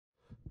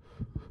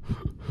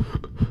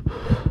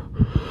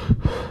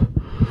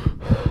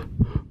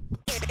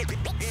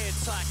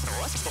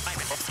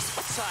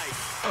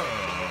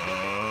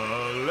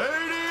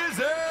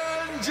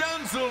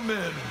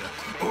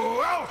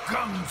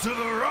to the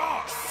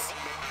Ross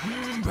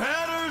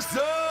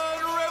Patterson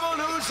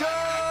Revolution!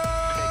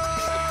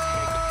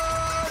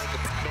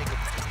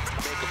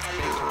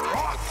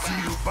 Brought to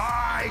you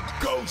by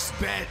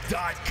GhostBed.com.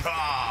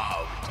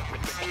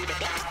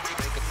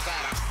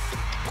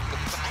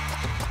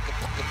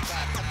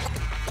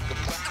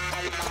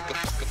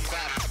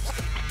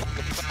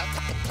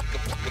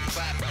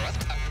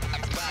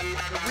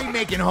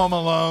 Remaking Home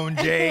Alone,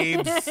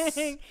 James.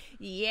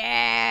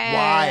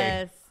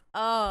 Yes. Why?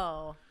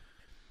 Oh.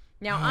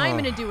 Now I'm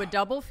going to do a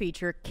double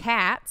feature.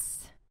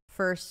 Cats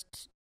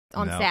first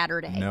on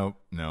Saturday. No.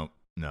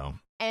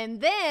 And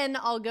then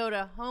I'll go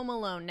to Home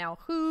Alone. Now,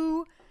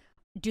 who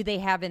do they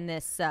have in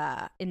this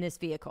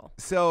vehicle?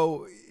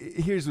 So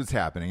here's what's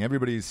happening.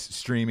 Everybody's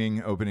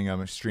streaming, opening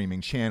up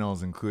streaming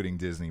channels, including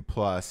Disney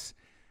Plus.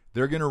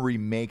 They're going to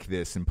remake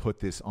this and put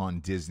this on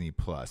Disney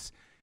Plus.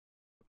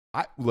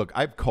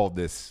 I've called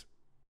this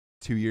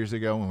 2 years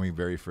ago when we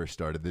very first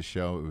started this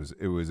show.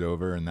 It was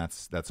over, and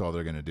that's all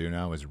they're going to do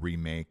now is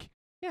remake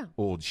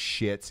old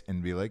shit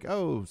and be like,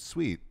 oh,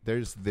 sweet,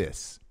 there's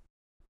this.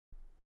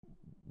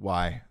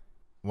 Why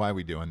are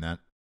we doing that?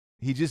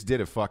 He just did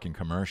a fucking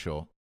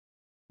commercial.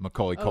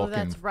 Macaulay Culkin. Oh,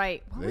 that's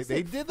right.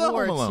 They did the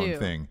Home Alone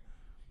thing.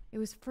 It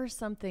was for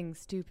something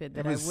stupid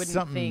that I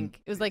wouldn't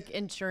think. It was like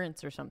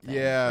insurance or something.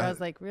 Yeah. Where I was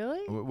like,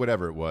 really?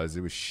 Whatever it was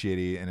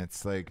shitty, and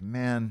it's like,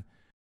 man,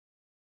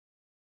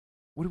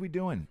 what are we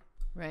doing?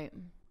 Right.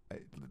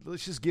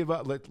 Let's just give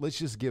up. Let's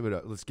just give it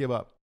up. Let's give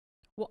up.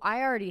 Well,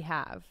 I already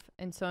have,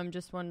 and so I'm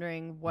just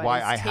wondering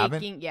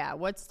haven't? Yeah,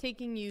 what's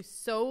taking you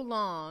so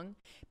long?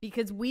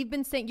 Because we've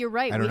been saying, you're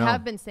right. We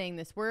have been saying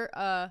this.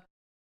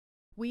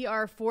 We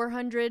are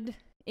 400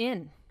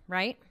 in,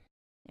 right?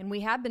 And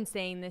we have been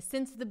saying this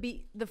since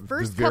the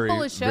first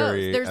couple of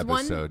shows.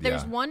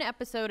 There's one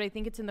episode, I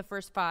think it's in the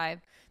first 5,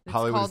 that's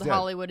called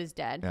Hollywood is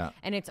Dead. Yeah.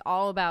 And it's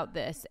all about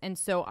this. And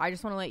so I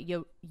just want to let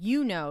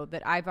you know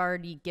that I've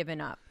already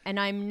given up. And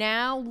I'm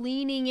now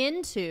leaning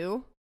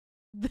into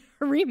the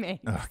remake.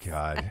 Oh,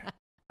 God.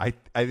 I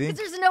think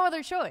there's no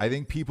other choice. I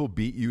think people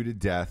beat you to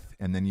death,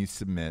 and then you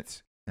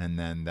submit, and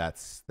then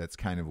that's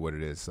kind of what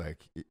it is.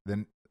 Like,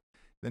 then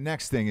the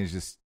next thing is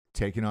just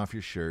taking off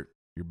your shirt,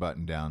 your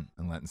button down,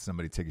 and letting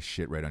somebody take a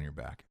shit right on your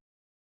back.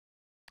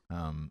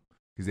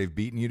 Because they've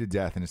beaten you to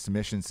death in a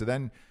submission. So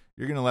then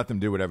you're going to let them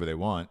do whatever they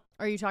want.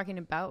 Are you talking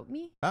about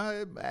me?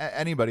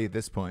 Anybody at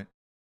this point.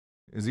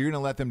 Is you're going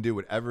to let them do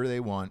whatever they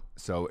want.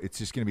 So it's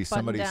just going to be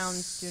somebody do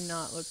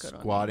not look good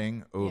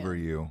squatting over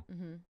you,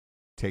 mm-hmm.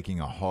 taking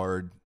a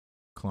hard,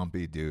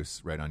 clumpy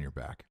deuce right on your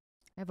back.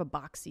 I have a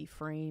boxy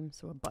frame,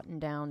 so a button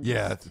down.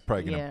 Yeah, it's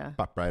probably going to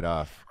pop right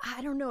off.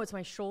 I don't know. It's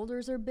my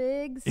shoulders are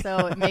big,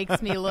 so it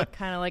makes me look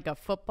kind of like a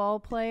football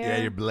player. Yeah,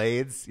 your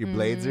blades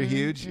are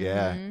huge.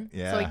 Mm-hmm.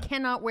 Yeah. So I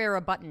cannot wear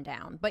a button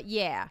down. But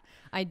yeah,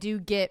 I do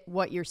get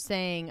what you're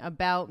saying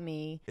about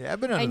me. Yeah, I've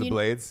been under the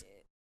blades.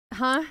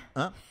 Huh?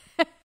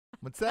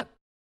 What's that?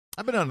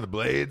 I've been under the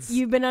blades.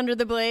 You've been under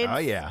the blades? Oh,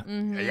 yeah.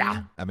 Mm-hmm.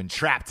 Yeah. I've been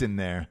trapped in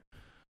there.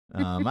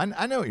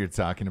 I know what you're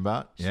talking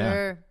about. Yeah.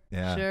 Sure.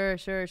 Yeah.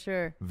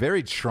 Sure.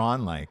 Very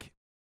Tron-like,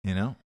 you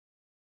know?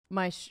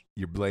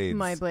 Your blades.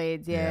 My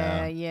blades,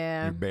 yeah.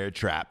 Your bear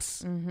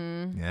traps.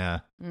 Mm-hmm.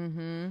 Yeah.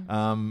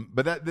 Mm-hmm.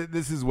 But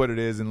this is what it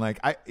is. And like,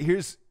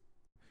 here's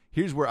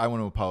where I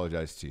want to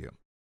apologize to you.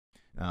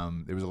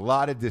 There was a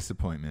lot of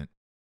disappointment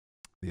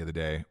the other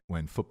day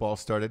when football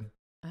started,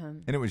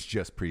 and it was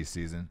just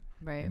preseason.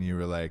 Right. And you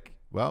were like,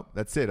 well,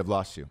 that's it. I've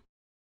lost you.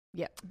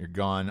 Yeah. You're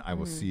gone. I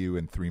will see you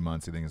in 3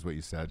 months, I think is what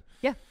you said.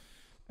 Yeah.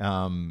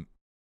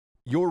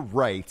 You're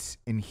right,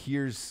 and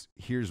here's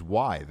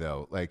why,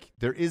 though. Like,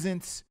 there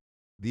isn't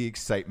the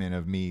excitement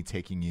of me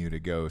taking you to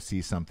go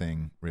see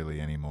something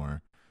really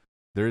anymore.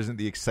 There isn't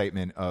the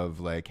excitement of,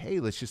 like, hey,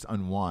 let's just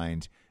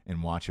unwind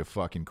and watch a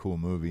fucking cool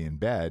movie in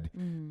bed,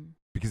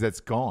 because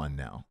that's gone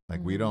now. Like,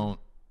 we don't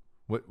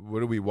 – what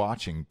are we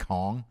watching,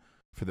 Kong,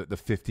 for the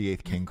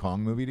 58th King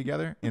Kong movie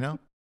together, you know?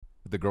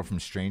 With the girl from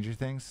Stranger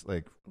Things,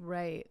 like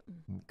right,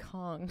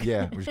 Kong.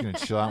 Yeah, we're just gonna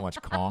chill out and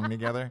watch Kong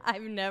together.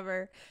 I've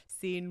never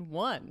seen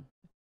one.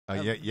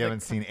 You haven't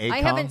seen a Kong?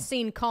 I haven't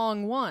seen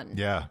Kong 1.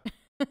 Yeah.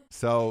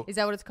 So is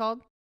that what it's called?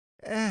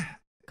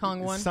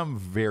 Kong 1? Some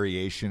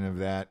variation of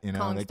that, you know.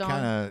 Kong's they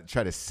kind of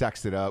try to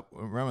sex it up.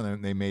 Remember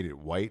when they made it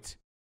white,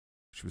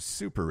 which was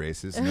super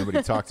racist.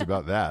 Nobody talked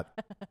about that.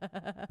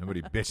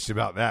 Nobody bitched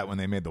about that when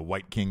they made the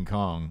white King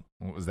Kong.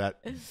 What was that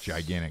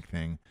gigantic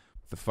thing?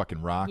 The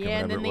fucking rock or whatever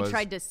it was. Yeah, and then they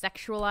tried to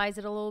sexualize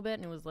it a little bit,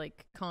 and it was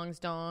like Kong's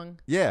dong.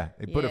 Yeah,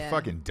 they put a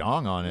fucking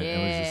dong on it,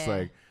 and it was just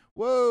like,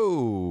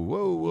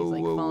 whoa. He's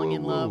like falling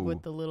in love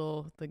with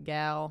the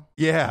gal.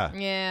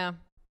 Yeah.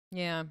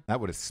 Yeah. That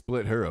would have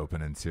split her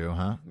open in two,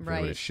 huh? Right.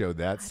 They would have showed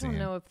that scene. I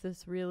don't know if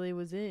this really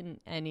was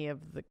in any of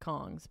the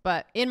Kongs,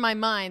 but in my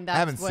mind, that's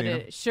haven't what seen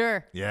it.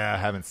 Sure. Yeah, I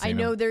haven't seen. I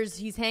know him.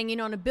 he's hanging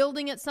on a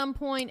building at some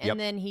point, and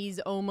then he's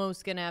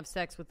almost gonna have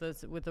sex with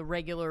a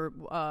regular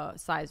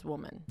sized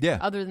woman. Yeah.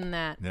 Other than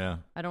that, yeah,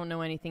 I don't know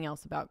anything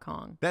else about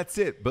Kong. That's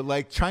it. But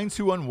like trying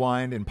to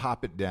unwind and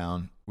pop it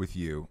down with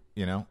you,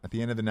 you know, at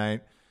the end of the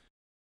night,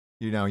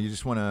 you know, you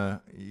just want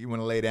to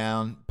lay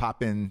down,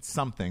 pop in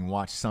something,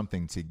 watch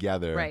something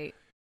together. Right.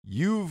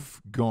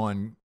 You've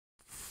gone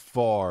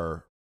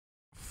far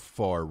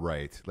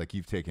right. Like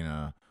you've taken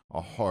a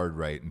hard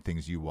right in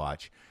things you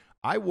watch.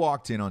 I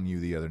walked in on you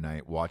the other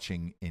night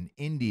watching an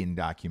Indian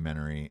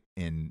documentary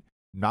in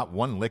not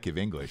one lick of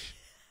English.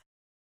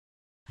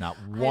 Not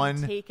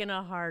one I've taken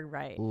a hard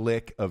right.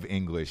 lick of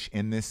English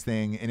in this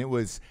thing. And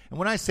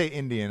when I say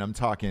Indian, I'm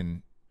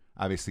talking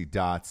obviously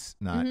dots,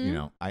 not, you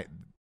know,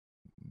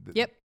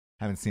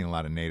 haven't seen a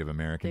lot of Native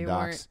American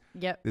docs.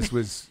 Yep. This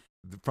was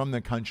from the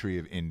country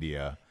of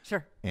India.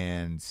 Sure.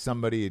 And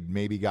somebody had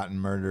maybe gotten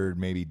murdered,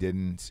 maybe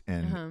didn't.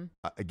 And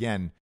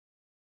again,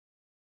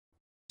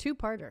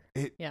 two-parter.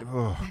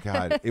 Oh,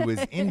 God. It was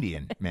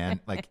Indian,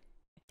 man. Like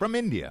from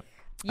India.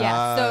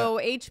 Yeah. So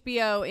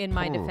HBO, in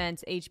my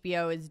defense,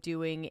 HBO is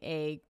doing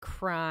a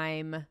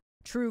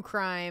true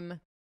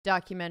crime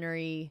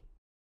documentary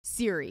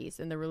series.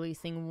 And they're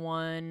releasing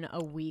one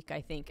a week,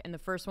 I think. And the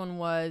first one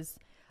was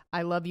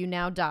I Love You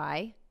Now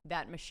Die.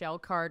 That Michelle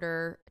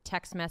Carter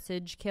text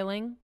message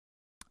killing.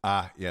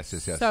 Yes.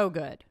 So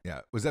good.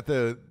 Yeah. Was that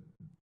the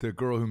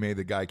girl who made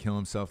the guy kill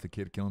himself, the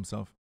kid kill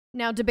himself?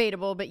 Now,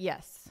 debatable, but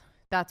yes.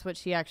 That's what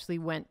she actually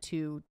went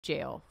to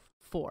jail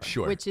for.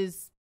 Sure. Which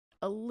is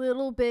a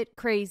little bit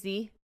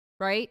crazy,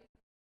 right?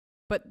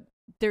 But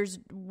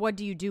what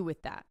do you do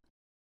with that?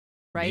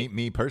 Right?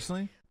 Me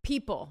personally?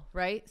 People,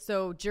 right?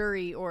 So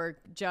jury or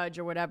judge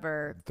or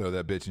whatever. Throw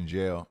that bitch in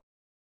jail.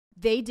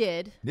 They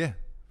did. Yeah.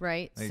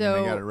 Right. They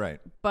got it right.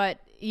 But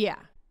yeah.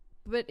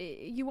 But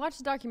you watch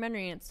the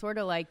documentary and it's sort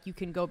of like you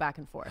can go back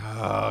and forth.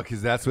 Oh,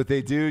 because that's what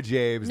they do,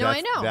 James. No,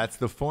 I know. That's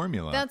the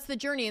formula. That's the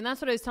journey. And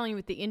that's what I was telling you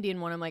with the Indian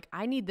one. I'm like,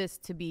 I need this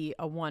to be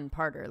a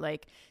one-parter.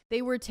 Like,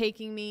 they were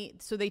taking me,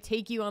 so they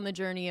take you on the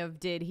journey of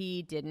did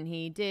he, didn't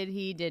he, did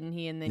he, didn't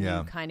he, and then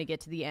you kind of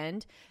get to the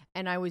end.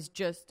 And I was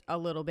just a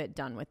little bit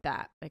done with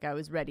that. Like, I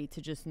was ready to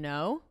just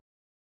know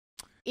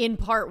in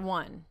part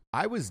one.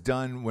 I was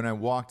done when I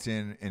walked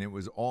in, and it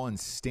was all in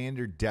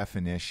standard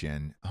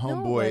definition.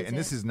 Homeboy, and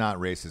this is not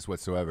racist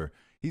whatsoever.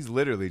 He's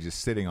literally just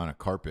sitting on a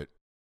carpet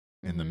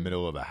in the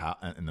middle of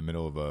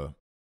a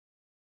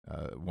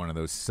one of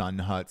those sun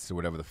huts or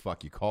whatever the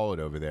fuck you call it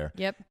over there.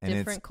 Yep, and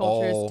different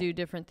cultures do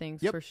different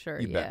things for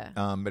sure. You bet.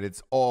 But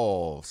it's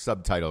all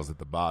subtitles at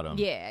the bottom.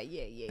 Yeah.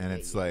 And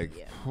it's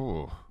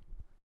whew,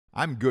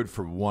 I'm good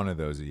for one of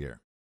those a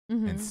year.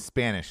 And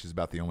Spanish is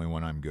about the only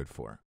one I'm good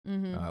for.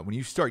 When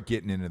you start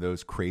getting into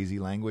those crazy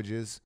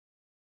languages,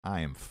 I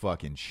am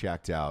fucking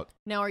checked out.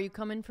 Now, are you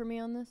coming for me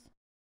on this?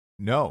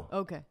 No.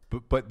 Okay.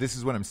 But this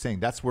is what I'm saying.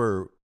 That's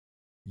where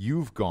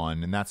you've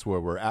gone, and that's where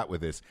we're at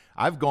with this.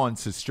 I've gone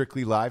to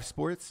strictly live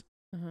sports.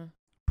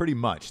 Pretty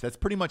much. That's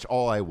pretty much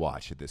all I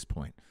watch at this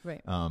point.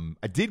 Right.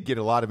 I did get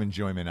a lot of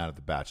enjoyment out of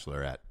The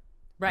Bachelorette.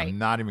 Right. I'm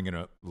not even going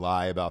to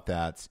lie about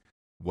that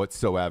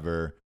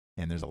whatsoever.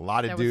 And there's a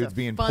lot of that dudes was a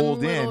being fun pulled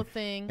little in.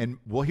 Thing. And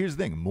well, here's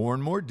the thing. More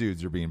and more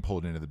dudes are being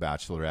pulled into The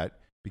Bachelorette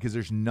because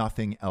there's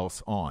nothing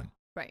else on.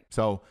 Right.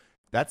 So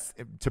that's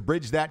to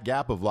bridge that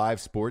gap of live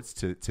sports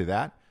to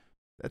that.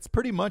 That's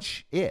pretty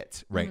much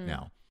it right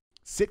now.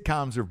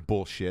 Sitcoms are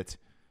bullshit.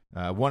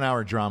 1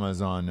 hour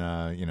dramas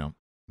on,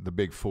 the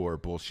big four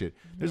bullshit.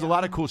 There's a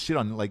lot of cool shit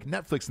on like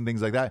Netflix and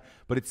things like that,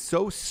 but it's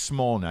so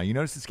small now. You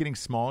notice it's getting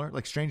smaller,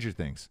 like Stranger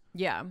Things.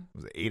 Yeah.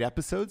 Was it 8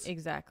 episodes?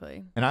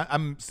 Exactly. And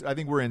I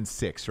think we're in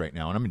 6 right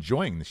now, and I'm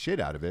enjoying the shit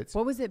out of it.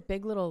 What was it?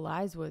 Big Little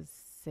Lies was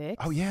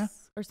 6? Oh yeah,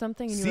 or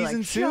something. And you Season were like,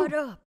 2. Shut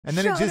up. And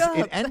then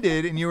it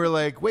ended, and you were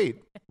like,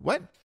 wait,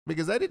 what?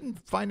 Because I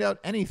didn't find out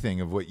anything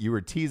of what you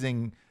were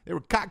teasing. They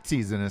were cock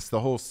teasing us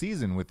the whole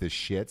season with this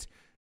shit,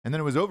 and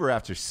then it was over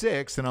after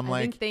 6, and I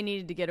think they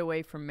needed to get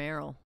away from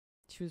Meryl.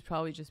 She was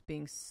probably just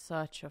being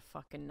such a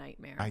fucking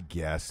nightmare. I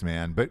guess,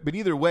 man. But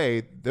either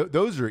way,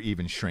 those are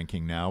even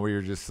shrinking now, where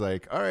you're just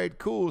like, all right,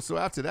 cool. So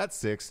after that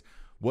 6,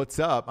 what's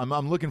up?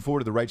 I'm looking forward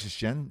to The Righteous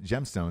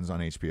Gemstones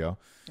on HBO.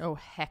 Oh,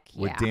 heck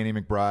yeah. With Danny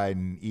McBride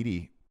and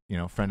Edie,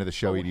 friend of the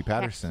show, Edie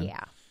Patterson.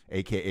 Yeah.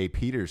 A.K.A.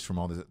 Peters from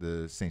all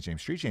the St.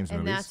 James Street James movies.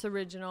 And that's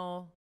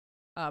original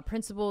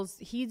principles.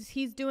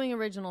 He's doing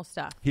original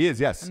stuff. He is,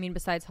 yes. I mean,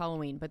 besides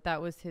Halloween, but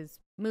that was his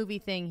movie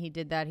thing. He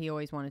did that. He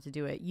always wanted to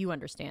do it. You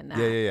understand that.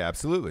 Yeah,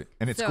 absolutely.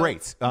 And it's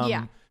great.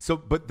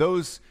 But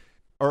those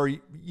are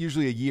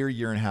usually a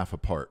year and a half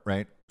apart,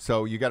 right?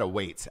 So you got to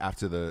wait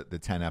after the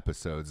 10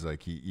 episodes.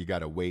 Like you got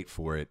to wait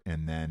for it,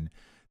 and then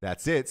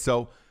that's it.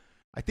 So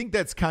I think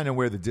that's kind of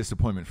where the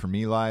disappointment for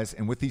me lies.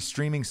 And with these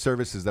streaming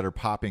services that are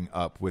popping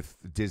up with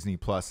Disney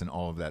Plus and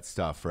all of that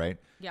stuff, right?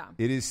 Yeah.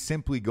 It is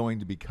simply going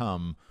to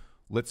become,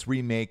 let's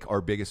remake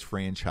our biggest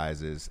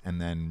franchises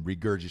and then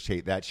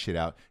regurgitate that shit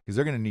out because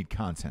they're going to need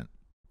content.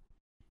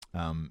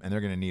 And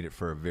they're going to need it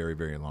for a very,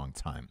 very long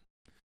time.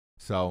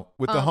 So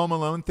with the Home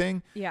Alone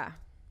thing,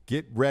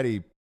 get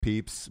ready,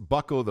 peeps.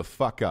 Buckle the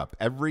fuck up.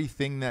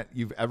 Everything that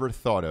you've ever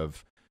thought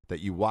of that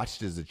you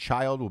watched as a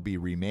child will be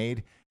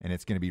remade, and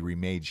it's going to be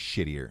remade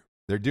shittier.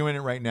 They're doing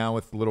it right now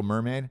with Little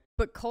Mermaid.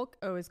 But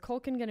is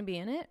Culkin going to be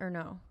in it or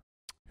no?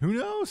 Who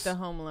knows? The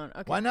Home Alone.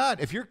 Okay. Why not?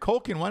 If you're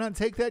Culkin, why not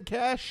take that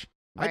cash?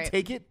 I'd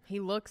take it. He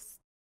looks,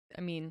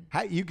 you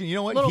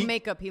know what? Little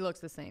makeup, he looks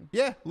the same.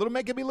 Yeah, little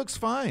makeup, he looks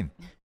fine.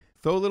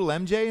 Throw a little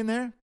MJ in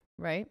there.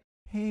 Right.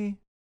 Hey.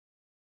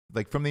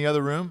 Like from the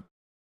other room.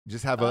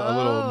 Just have a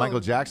little Michael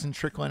Jackson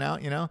trickling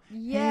out, you know?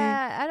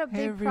 Yeah, hey, I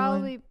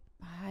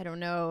don't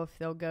know if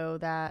they'll go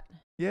that.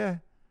 Yeah.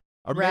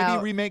 Or maybe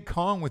remake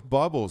Kong with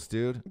Bubbles,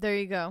 dude. There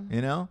you go.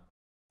 You know?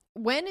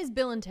 When is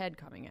Bill and Ted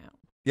coming out?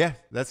 Yeah,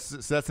 that's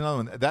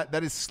another one.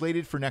 That is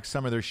slated for next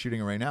summer. They're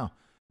shooting it right now.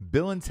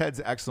 Bill and Ted's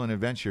Excellent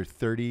Adventure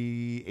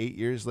 38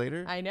 years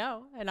later. I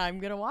know, and I'm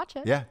going to watch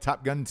it. Yeah,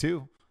 Top Gun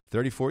 2,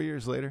 34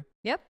 years later.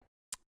 Yep.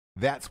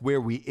 That's where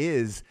we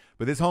is.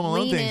 But this Home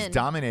Alone thing's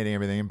dominating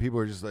everything, and people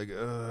are just like,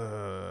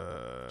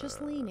 ugh.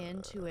 Just lean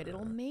into it.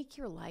 It'll make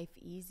your life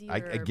easier.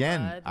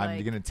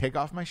 I'm going to take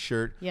off my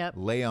shirt,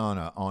 lay on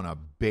a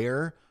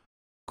bare,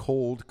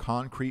 cold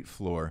concrete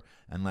floor,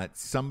 and let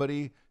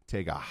somebody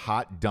take a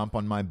hot dump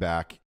on my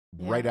back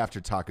right after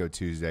Taco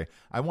Tuesday.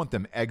 I want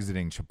them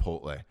exiting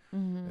Chipotle.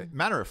 Mm-hmm.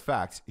 Matter of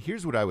fact,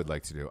 here's what I would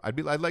like to do.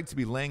 I'd like to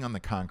be laying on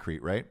the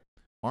concrete, right?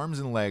 Arms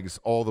and legs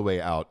all the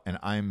way out, and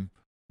I'm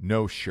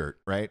no shirt,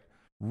 right?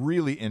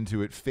 Really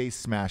into it, face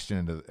smashed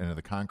into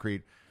the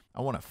concrete.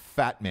 I want a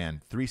fat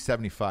man,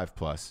 375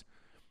 plus,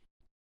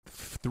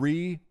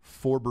 3-4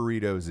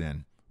 burritos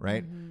in,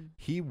 right? Mm-hmm.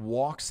 He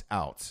walks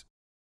out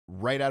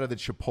right out of the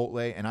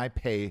Chipotle, and I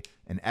pay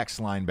an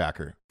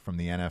ex-linebacker from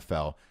the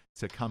NFL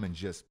to come and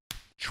just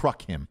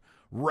truck him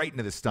right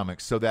into the stomach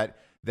so that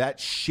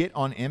shit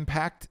on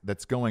impact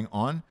that's going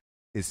on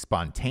is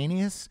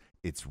spontaneous,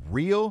 it's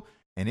real,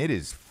 and it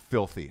is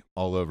filthy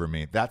all over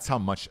me. That's how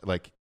much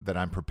that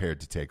I'm prepared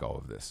to take all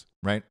of this,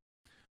 right?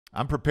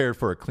 I'm prepared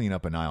for a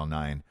cleanup in aisle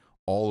 9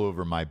 all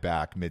over my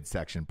back,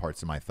 midsection,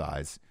 parts of my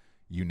thighs,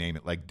 you name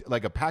it.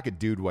 Like a pack of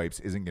dude wipes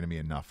isn't going to be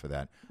enough for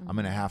that. Mm-hmm. I'm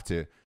going to have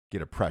to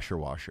get a pressure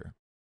washer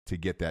to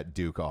get that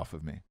Duke off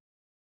of me.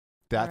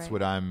 That's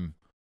what I'm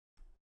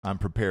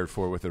prepared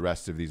for with the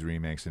rest of these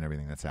remakes and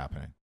everything that's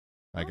happening.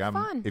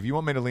 Fun. If you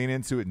want me to lean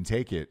into it and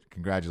take it,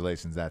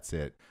 congratulations, that's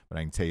it. But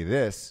I can tell you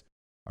this.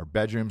 Our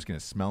bedroom's going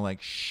to smell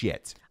like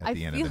shit at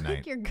the end of the night.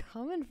 I feel like you're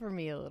coming for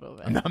me a little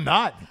bit. No, I'm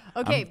not.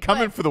 Okay, I'm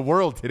coming for the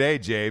world today,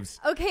 James.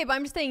 Okay, but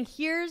I'm just saying,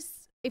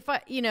 here's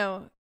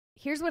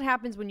what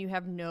happens when you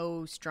have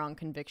no strong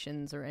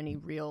convictions or any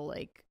real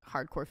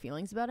hardcore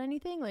feelings about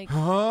anything.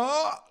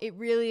 It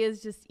really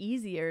is just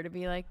easier to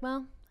be like,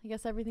 well, I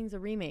guess everything's a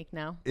remake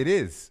now. It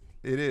is.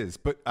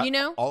 But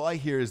all I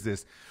hear is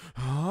this.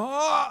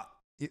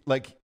 You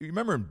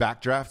remember in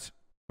Backdraft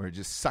where it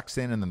just sucks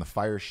in and then the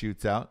fire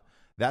shoots out?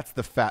 That's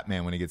the fat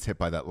man when he gets hit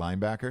by that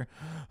linebacker.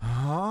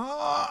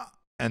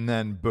 And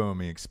then, boom,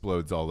 he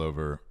explodes all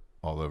over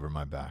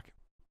my back.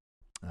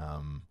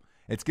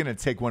 It's going to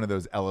take one of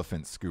those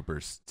elephant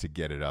scoopers to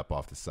get it up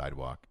off the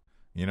sidewalk.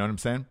 You know what I'm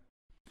saying?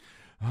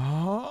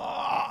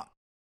 I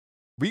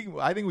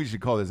think we should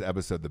call this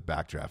episode the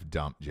Backdraft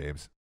Dump,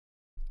 James.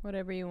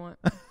 Whatever you want.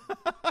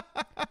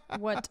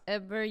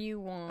 Whatever you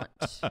want.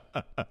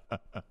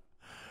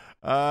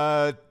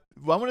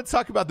 Well, I want to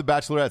talk about The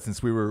Bachelorette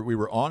since we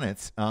were on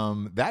it.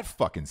 That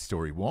fucking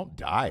story won't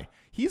die.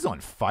 He's on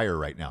fire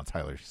right now,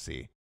 Tyler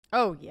C.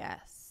 Oh,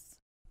 yes.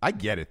 I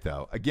get it,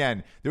 though.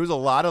 Again, there was a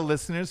lot of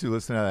listeners who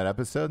listened to that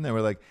episode, and they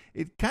were like,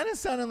 it kind of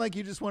sounded like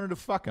you just wanted to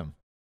fuck him.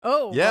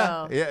 Oh, yeah.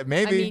 Well, yeah,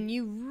 maybe. I mean,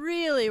 you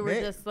really were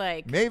just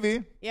like.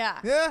 Maybe. Yeah.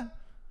 Yeah.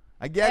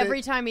 I get it.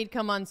 Every time he'd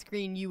come on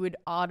screen, you would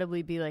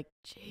audibly be like,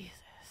 Jesus.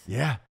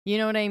 Yeah. You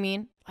know what I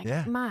mean?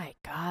 Yeah. My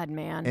God,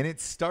 man. And it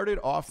started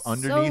off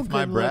underneath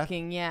my breath.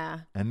 Looking,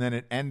 yeah. And then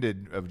it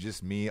ended of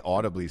just me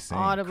audibly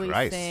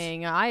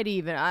saying,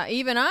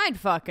 I'd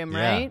fuck him,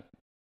 yeah. Right?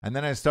 And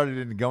then I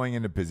started going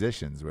into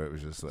positions where it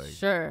was just like,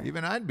 sure.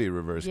 Even I'd be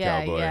reverse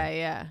cowboy.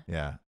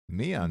 Yeah.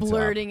 Me on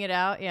blurting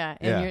top. It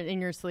out, in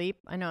your sleep.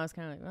 I know, I was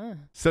kind of like,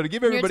 So to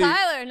give everybody, you're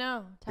Tyler,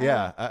 no. Tyler.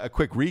 Yeah, a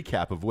quick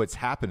recap of what's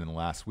happened in the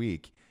last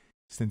week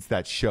since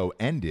that show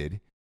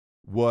ended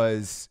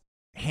was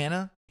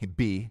Hannah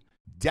B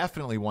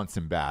definitely wants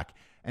him back,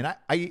 and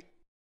I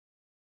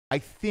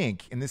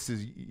think, and this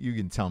is, you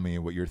can tell me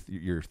what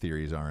your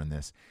theories are on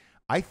this.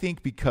 I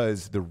think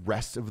because the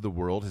rest of the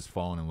world has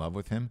fallen in love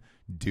with him,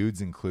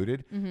 dudes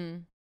included,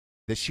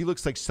 that she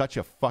looks like such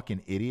a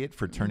fucking idiot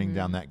for turning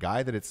down that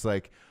guy that it's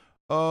like,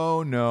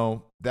 oh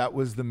no, that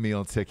was the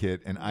meal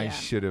ticket, and I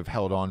should have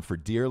held on for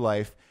dear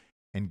life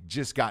and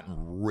just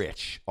gotten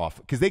rich off,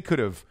 because they could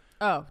have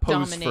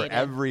posed for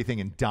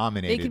everything and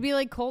dominated. They could be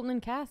like Colton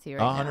and Cassie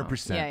right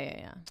 100%. Now.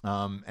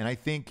 Yeah. And I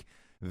think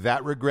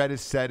that regret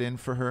is set in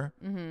for her,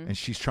 and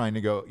she's trying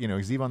to go,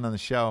 because even on the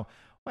show,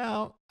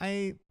 well,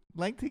 I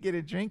like to get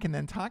a drink and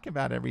then talk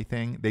about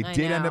everything. They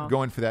did end up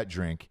going for that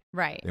drink.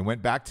 Right. They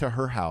went back to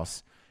her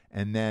house,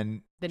 and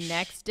then the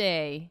next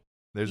day,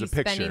 there's a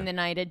picture. Spending the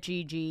night at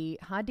Gigi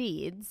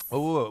Hadid's.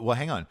 Oh, well,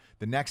 hang on.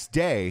 The next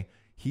day,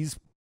 he's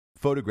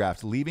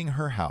photographed leaving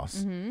her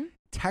house,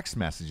 text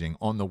messaging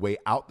on the way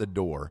out the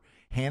door.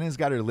 Hannah's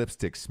got her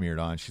lipstick smeared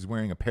on. She's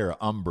wearing a pair of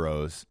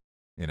Umbros,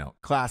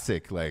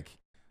 classic,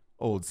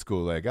 old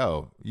school,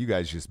 oh, you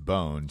guys just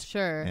boned.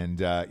 Sure.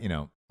 And,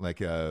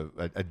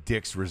 a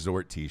Dick's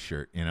Resort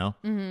T-shirt, you know,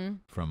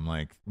 from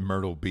like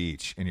Myrtle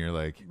Beach, and you're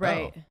like,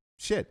 right, oh,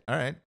 shit, all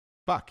right,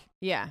 fuck,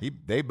 yeah,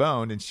 they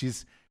boned, and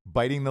she's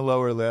biting the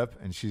lower lip,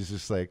 and she's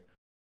just like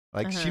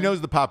she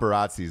knows the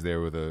paparazzi's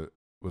there with a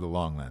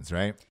long lens,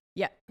 right?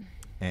 Yeah,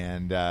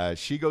 and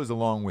she goes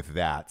along with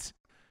that.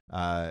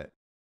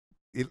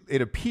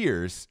 It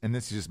appears, and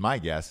this is just my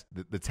guess,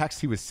 that the text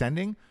he was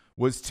sending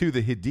was to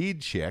the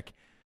Hadid chick,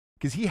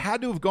 because he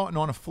had to have gotten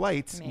on a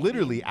flight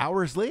literally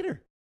hours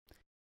later.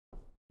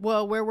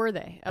 Well, where were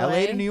they?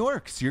 LA to New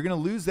York. So you're going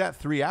to lose that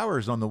 3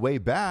 hours on the way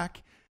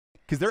back,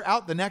 because they're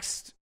out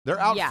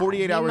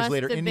 48 hours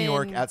later in New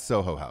York at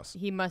Soho House.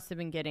 He must have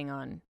been getting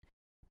on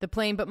the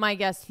plane, but my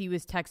guess, he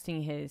was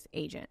texting his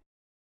agent.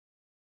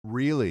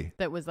 Really?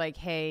 That was like,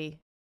 hey,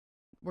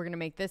 we're going to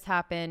make this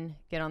happen.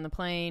 Get on the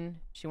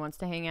plane. She wants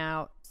to hang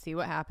out, see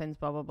what happens,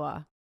 blah, blah,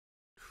 blah.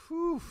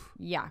 Whew.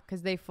 Yeah,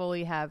 because they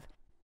fully have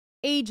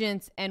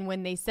agents. And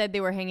when they said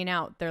they were hanging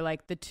out, they're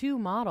like, the two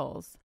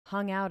models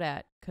hung out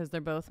at, because they're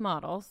both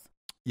models.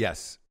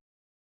 Yes.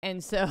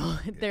 And so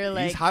they're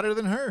like, he's hotter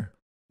than her.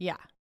 Yeah.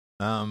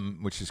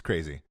 Which is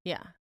crazy.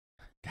 Yeah.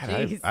 God,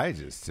 I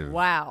just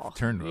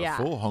turned a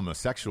full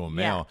homosexual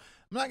male. Yeah.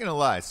 I'm not gonna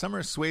lie,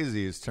 Summer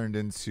Swayze has turned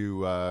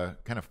into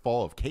kind of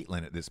fall of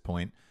Caitlyn at this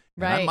point.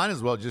 And right. I might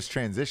as well just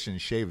transition,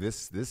 shave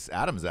this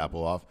Adam's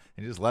apple off,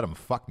 and just let him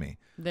fuck me.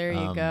 There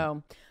you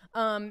go.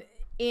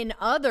 In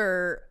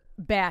other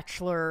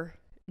Bachelor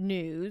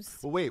news.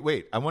 Well,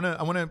 wait. I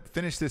wanna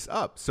finish this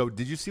up. So,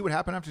 did you see what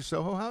happened after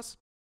Soho House?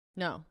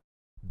 No.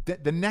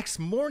 The next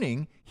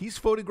morning, he's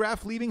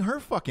photographed leaving her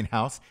fucking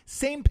house.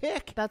 Same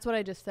pic. That's what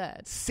I just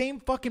said. Same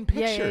fucking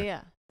picture.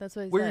 Yeah. That's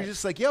what he where said. you're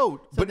just like, yo.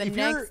 So but the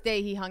next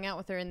day he hung out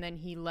with her, and then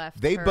he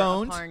left. They her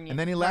boned, and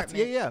then he left.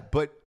 apartment. Yeah.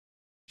 But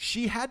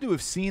she had to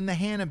have seen the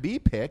Hannah B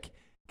pic,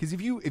 because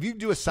if you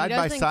do a side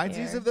by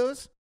sidesies of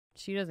those,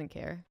 she doesn't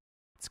care.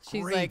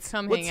 She's great. Like,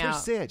 come What's hang out.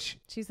 What's her sitch?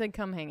 She said,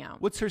 come hang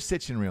out. What's her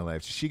sitch in real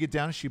life? Does she get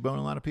down? Does she bone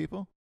a lot of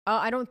people?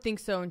 I don't think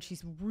so. And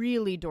she's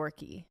really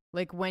dorky.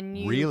 Like, when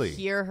you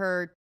hear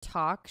her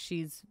talk,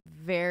 she's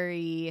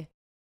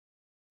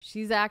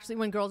actually,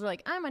 when girls are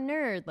like, I'm a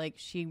nerd, like,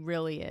 she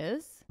really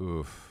is.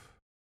 Oof.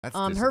 That's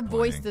her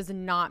voice does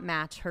not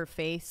match her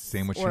face.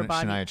 Same with or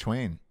body. Shania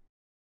Twain.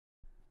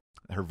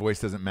 Her voice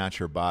doesn't match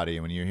her body.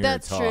 And when you hear her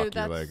talk,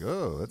 you're like,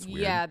 oh, that's weird.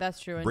 Yeah, that's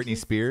true. And Britney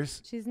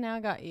Spears? She's now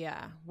got,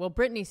 well,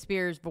 Britney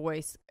Spears'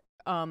 voice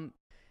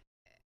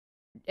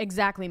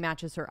exactly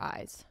matches her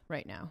eyes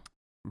right now.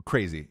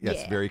 Crazy.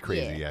 Yes, very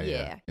crazy.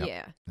 Yeah.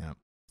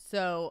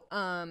 So,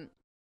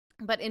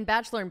 but in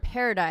Bachelor in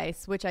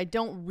Paradise, which I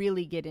don't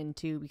really get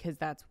into because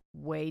that's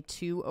way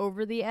too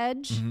over the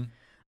edge.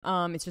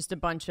 Mm-hmm. It's just a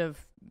bunch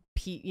of,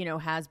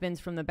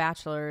 has-beens from the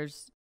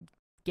Bachelors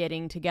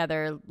getting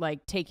together,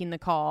 like taking the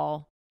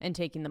call and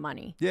taking the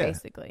money,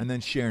 basically. And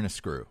then sharing a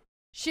screw.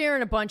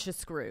 Sharing a bunch of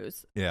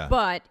screws. Yeah.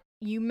 But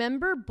you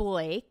remember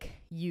Blake?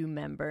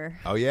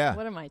 Oh, yeah.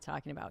 What am I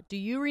talking about? Do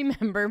you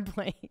remember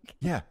Blake?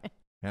 Yeah.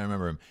 I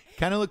remember him.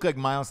 Kind of looked like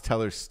Miles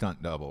Teller's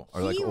stunt double,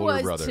 or like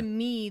older brother. He was, to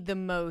me,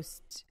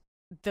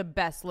 the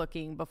best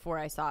looking before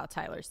I saw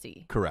Tyler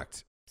C.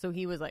 Correct. So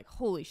he was like,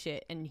 holy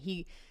shit. And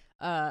he,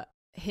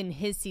 in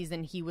his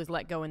season, he was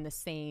let go in the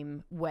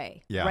same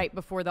way. Yeah. Right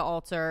before the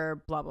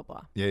altar, blah, blah,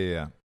 blah.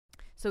 Yeah.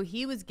 So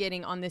he was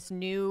getting on this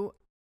new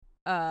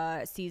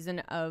season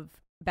of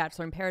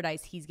Bachelor in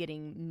Paradise, he's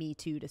getting Me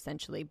Too'd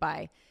essentially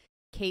by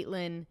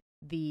Caitlyn,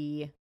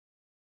 the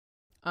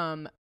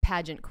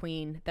pageant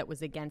queen that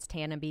was against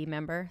Hannah B.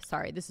 Member.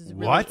 Sorry, this is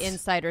really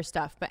insider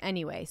stuff. But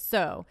anyway,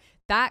 so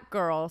that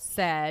girl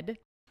said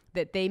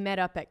that they met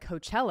up at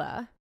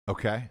Coachella.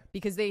 Okay.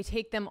 Because they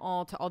take them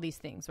all to all these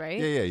things, right?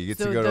 Yeah. You get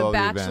to go to all the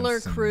events. So the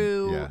Bachelor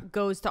crew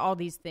goes to all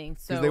these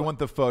things. Because they want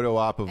the photo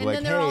op of, and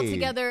then they're all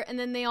together, and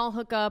then they all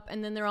hook up,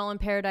 and then they're all in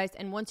paradise.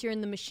 And once you're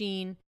in the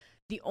machine,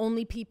 the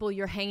only people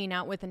you're hanging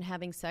out with and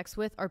having sex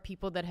with are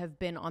people that have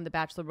been on The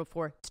Bachelor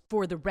before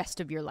for the rest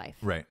of your life.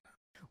 Right.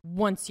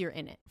 Once you're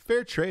in it.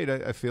 Fair trade,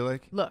 I feel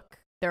like. Look,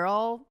 they're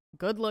all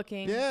good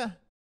looking. Yeah.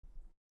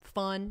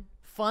 Fun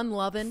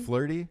loving.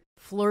 Flirty.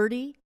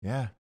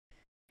 Yeah.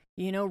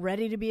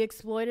 Ready to be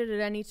exploited at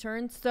any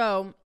turn.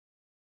 So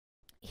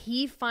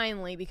he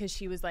finally, because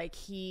she was like,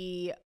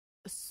 he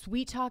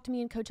sweet talked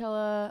me in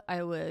Coachella.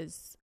 I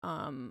was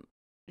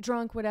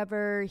drunk,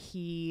 whatever.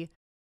 He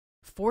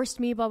forced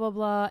me, blah, blah,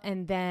 blah,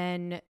 and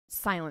then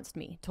silenced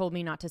me, told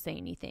me not to say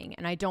anything.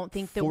 And I don't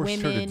think that women...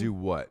 Forced her to do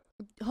what?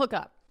 Hook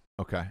up.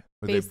 Okay.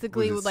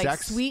 Basically, was it like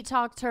sex? Sweet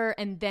talked her,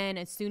 and then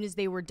as soon as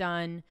they were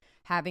done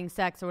having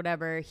sex or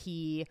whatever,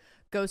 he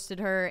ghosted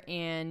her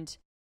and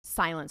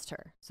silenced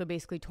her. So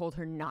basically told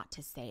her not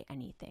to say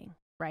anything,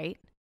 right?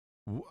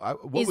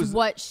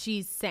 What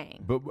she's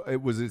saying.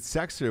 But was it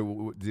sex,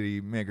 or did he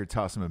make her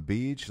toss him a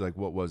beach? Like,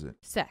 what was it?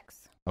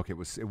 Sex. Okay,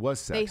 it was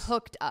sex. They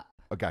hooked up.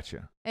 Oh,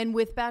 gotcha. And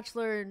with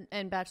Bachelor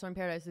and Bachelor in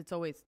Paradise, it's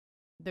always,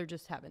 they're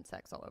just having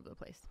sex all over the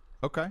place.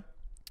 Okay.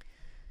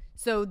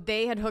 So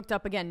they had hooked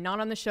up again, not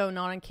on the show,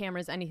 not on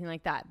cameras, anything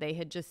like that. They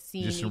had just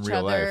seen each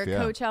real other life,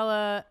 yeah.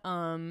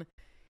 Coachella.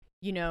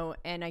 you know,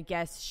 and I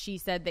guess she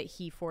said that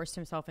he forced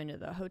himself into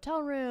the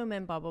hotel room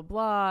and blah, blah,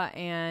 blah.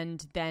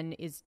 And then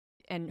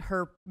and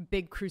her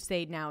big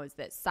crusade now is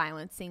that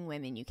silencing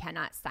women, you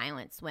cannot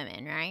silence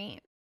women, right?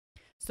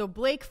 So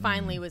Blake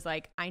finally was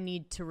like, I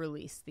need to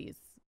release these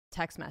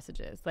text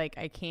messages. Like,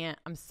 I can't,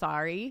 I'm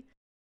sorry.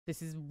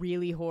 This is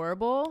really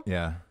horrible.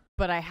 Yeah.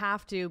 But I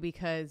have to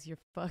because you're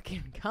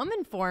fucking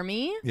coming for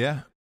me.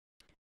 Yeah.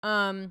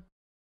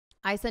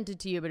 I sent it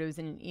to you, but it was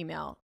in an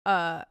email.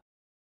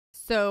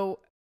 So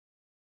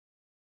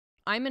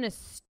I'm going to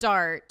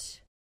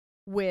start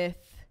with.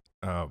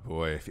 Oh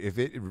boy. If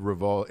it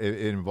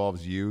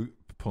involves you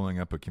pulling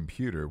up a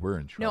computer, we're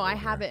in trouble. No, I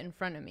have it in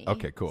front of me.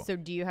 Okay, cool. So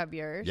do you have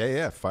yours?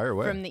 Yeah. Fire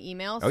away. From the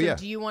email. Oh, yeah.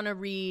 Do you want to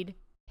read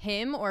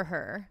him or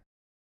her?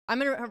 I'm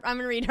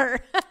gonna read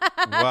her.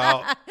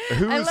 Well,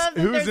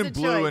 who's in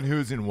blue choice. And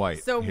who's in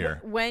white? So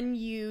here. When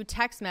you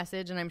text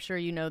message, and I'm sure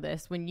you know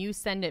this, when you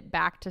send it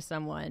back to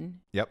someone,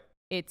 yep,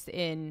 it's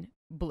in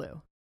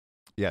blue.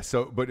 Yeah.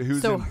 So, but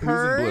who's in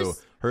blue?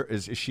 Her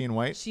is she in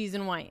white? She's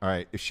in white. All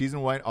right. If she's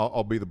in white,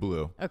 I'll be the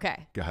blue.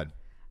 Okay. Go ahead.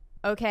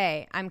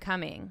 Okay, I'm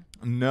coming.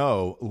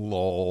 No,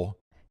 lol.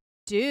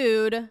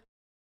 Dude.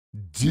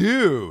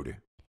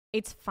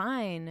 It's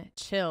fine.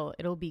 Chill.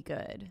 It'll be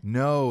good.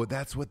 No,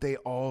 that's what they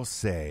all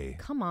say.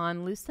 Come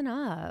on, loosen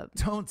up.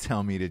 Don't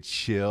tell me to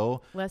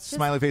chill. Let's just,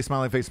 smiley face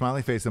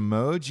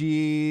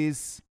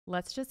emojis.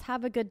 Let's just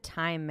have a good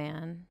time,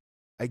 man.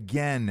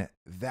 Again,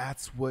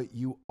 that's what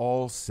you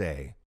all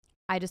say.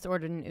 I just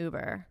ordered an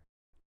Uber.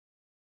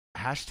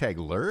 Hashtag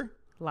lure?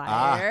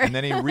 Liar. And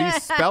then he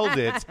respelled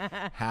it.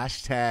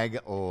 Hashtag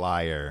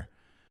liar.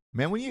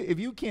 Man, if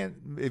you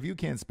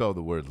can't spell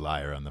the word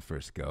liar on the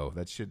first go,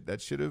 that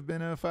should have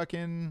been a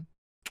fucking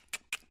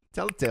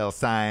telltale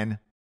sign.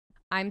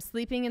 I'm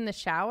sleeping in the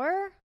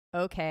shower?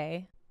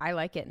 Okay. I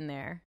like it in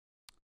there.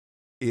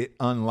 It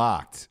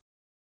unlocked.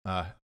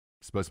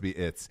 Supposed to be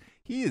it's.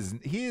 He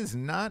is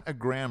not a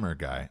grammar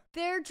guy.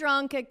 They're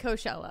drunk at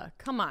Coachella.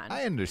 Come on.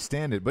 I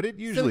understand it, but it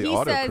usually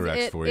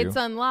autocorrects for you. It's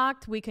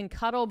unlocked. We can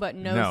cuddle, but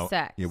no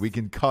sex. Yeah, we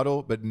can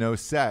cuddle, but no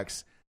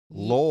sex.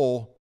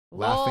 Lol.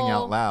 Laughing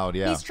out loud,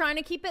 yeah. He's trying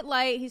to keep it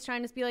light. He's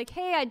trying to be like,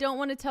 hey, I don't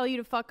want to tell you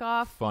to fuck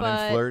off. Fun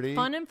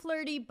and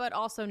flirty, but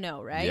also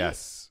no, right?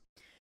 Yes.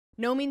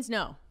 No means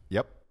no.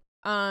 Yep.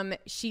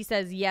 She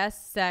says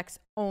yes, sex,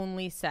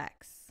 only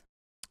sex.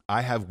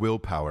 I have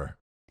willpower.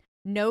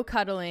 No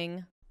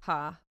cuddling.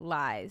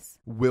 Lies.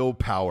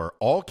 Willpower.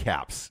 All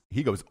caps.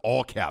 He goes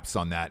all caps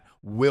on that.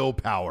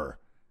 Willpower.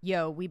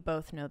 Yo, we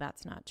both know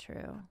that's not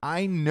true.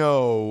 I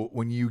know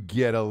when you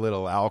get a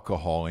little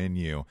alcohol in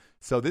you.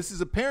 So this has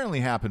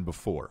apparently happened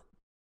before.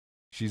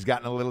 She's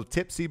gotten a little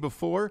tipsy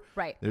before.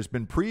 Right. There's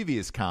been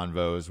previous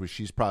convos where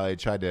she's probably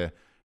tried to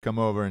come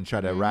over and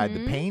try to ride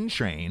the pain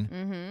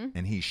train,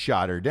 and he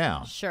shot her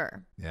down.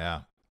 Sure.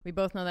 Yeah. We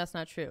both know that's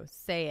not true.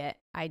 Say it.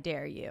 I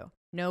dare you.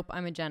 Nope,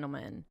 I'm a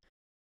gentleman.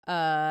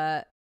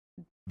 That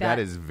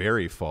is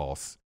very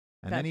false.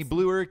 And then he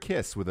blew her a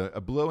kiss with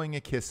a blowing a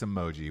kiss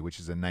emoji, which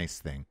is a nice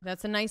thing.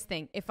 That's a nice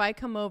thing. If I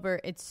come over,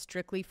 it's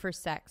strictly for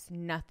sex.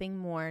 Nothing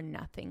more,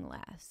 nothing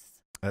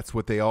less. That's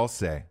what they all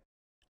say.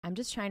 I'm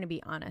just trying to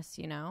be honest,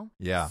 you know?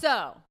 Yeah.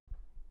 So.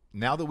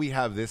 Now that we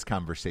have this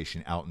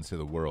conversation out into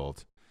the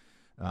world.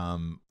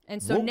 And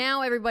so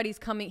now everybody's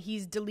coming.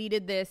 He's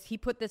deleted this. He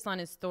put this on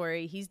his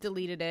story. He's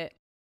deleted it.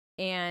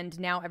 And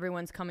now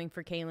everyone's coming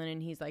for Kaylin.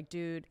 And he's like,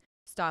 dude,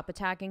 stop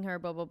attacking her,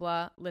 blah, blah,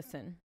 blah.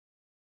 Listen.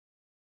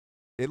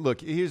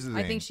 Look, here's the thing.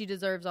 I think she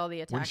deserves all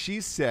the attacks. When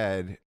she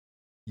said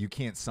you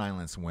can't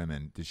silence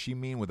women, did she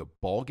mean with a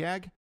ball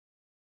gag?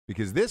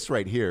 Because this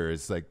right here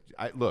is like,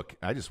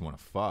 I just want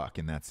to fuck,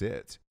 and that's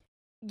it.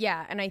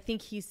 Yeah, and I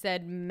think he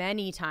said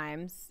many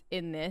times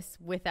in this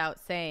without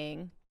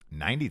saying.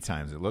 90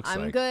 times, it looks like.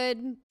 I'm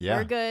good. Yeah.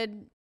 We're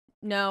good.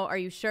 No, are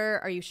you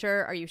sure? Are you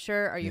sure? Are you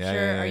sure? Are you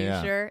sure? Are you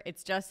sure?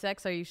 It's just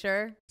sex. Are you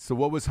sure? So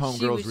what was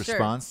Homegirl's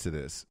response to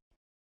this?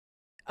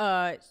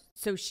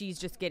 So she's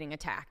just getting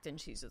attacked, and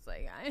she's just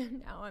like,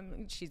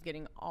 she's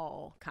getting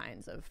all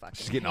kinds of fucking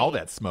She's getting hate. all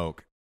that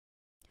smoke.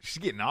 She's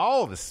getting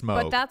all the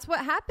smoke. But that's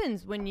what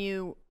happens when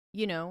you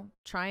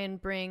try and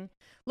bring,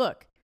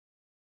 look,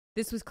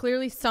 this was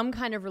clearly some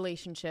kind of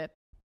relationship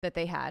that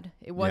they had.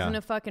 It wasn't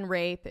a fucking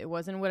rape. It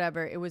wasn't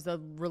whatever. It was a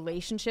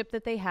relationship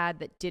that they had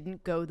that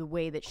didn't go the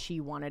way that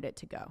she wanted it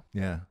to go.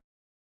 Yeah.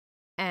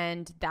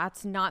 And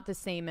that's not the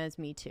same as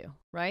Me Too,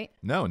 right?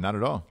 No, not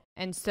at all.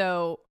 And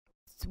so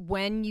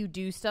when you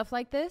do stuff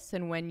like this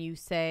and when you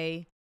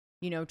say,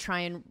 try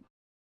and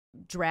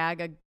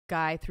drag a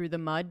guy through the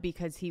mud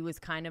because he was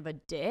kind of a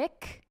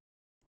dick.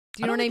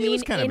 Do you know what I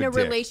mean? In a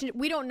relationship,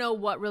 we don't know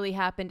what really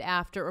happened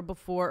after or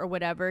before or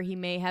whatever. He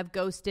may have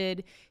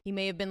ghosted. He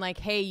may have been like,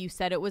 hey, you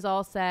said it was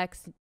all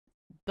sex.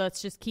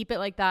 Let's just keep it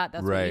like that.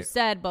 That's what you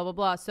said, blah, blah,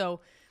 blah.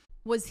 So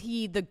was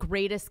he the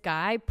greatest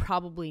guy?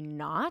 Probably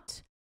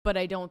not. But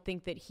I don't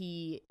think that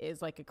he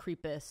is like a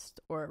creepist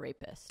or a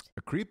rapist.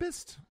 A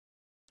creepist?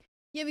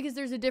 Yeah, because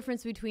there's a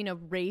difference between a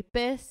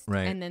rapist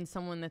and then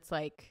someone that's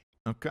like...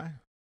 Okay.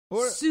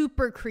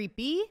 super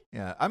creepy.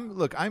 Yeah,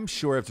 I'm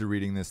sure after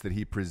reading this that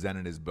he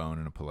presented his bone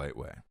in a polite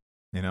way.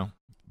 You know,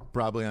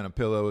 probably on a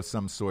pillow of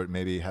some sort.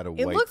 Maybe had a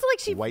white. It looks like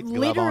she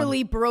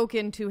literally broke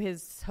into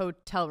his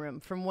hotel room,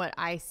 from what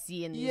I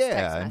see in these text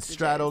messages. And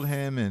straddled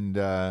him and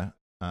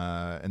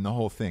the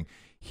whole thing.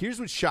 Here's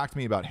what shocked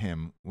me about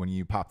him when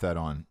you popped that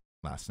on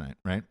last night.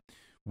 Right,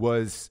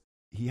 was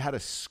he had a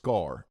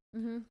scar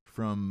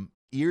from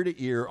ear to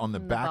ear on the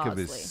back of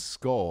his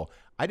skull.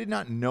 I did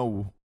not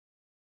know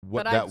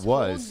what that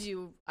was.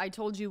 I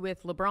told you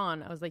with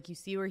LeBron, I was like, you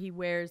see where he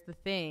wears the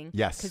thing?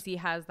 Yes. Because he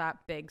has that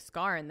big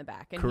scar in the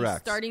back. And Correct.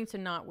 He's starting to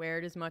not wear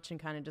it as much and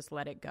kind of just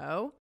let it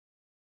go.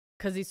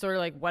 Because he's sort of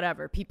like,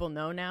 whatever, people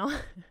know now.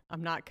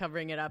 I'm not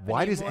covering it up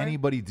Why anymore. does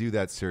anybody do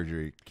that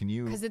surgery? Can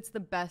you? Because it's the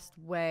best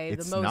way,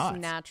 it's the most not.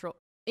 natural.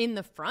 In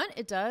the front,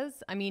 it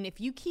does. I mean,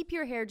 if you keep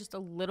your hair just a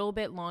little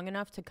bit long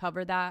enough to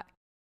cover that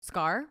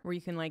scar, where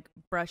you can like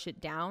brush it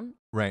down.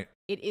 Right.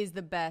 It is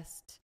the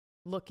best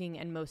looking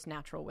and most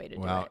natural way to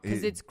do it,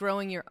 because it's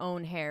growing your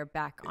own hair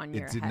back on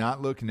your head. It did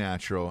not look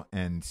natural,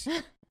 and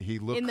he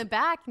looked in the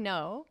back.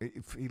 No,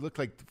 he looked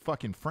like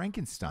fucking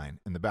Frankenstein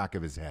in the back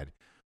of his head.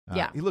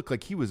 Yeah, he looked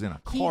like he was in a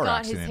car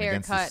accident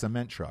against a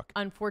cement truck.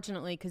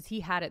 Unfortunately, because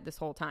he had it this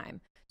whole time,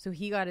 so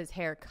he got his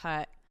hair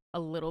cut a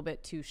little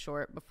bit too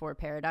short before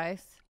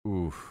Paradise.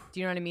 Oof.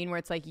 Do you know what I mean? Where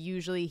it's like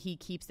usually he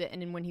keeps it,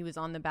 and then when he was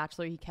on The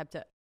Bachelor, he kept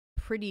it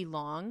pretty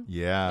long.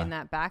 Yeah, in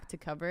that back to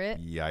cover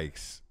it.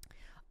 Yikes.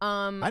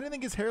 I didn't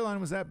think his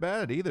hairline was that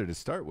bad either to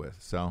start with.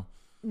 So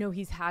no,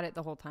 he's had it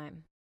the whole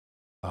time.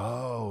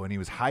 Oh, and he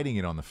was hiding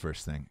it on the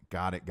first thing.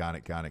 Got it.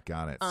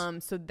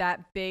 So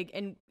that big,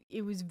 and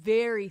it was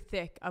very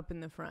thick up in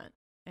the front.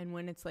 And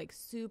when it's like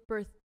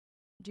super,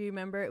 do you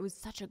remember? It was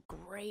such a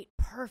great,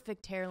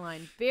 perfect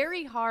hairline.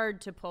 Very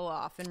hard to pull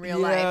off in real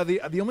life.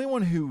 Yeah, the only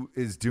one who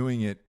is doing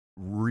it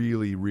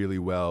really, really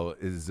well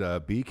is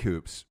B.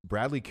 Coops.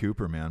 Bradley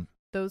Cooper, man.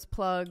 Those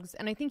plugs,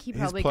 and I think he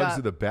his probably plugs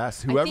are the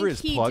best. Whoever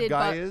his plug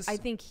guy is, I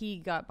think he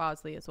got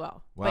Bosley as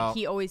well. Wow. But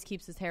he always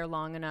keeps his hair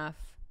long enough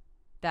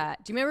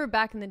that. Do you remember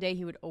back in the day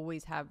he would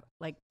always have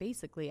like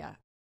basically a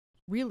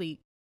really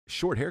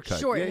short haircut,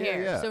 short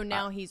hair. Yeah. So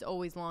now he's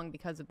always long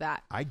because of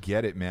that. I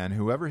get it, man.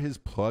 Whoever his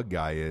plug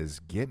guy is,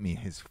 get me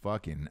his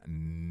fucking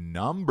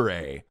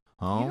nombre.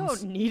 Holmes. You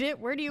don't need it.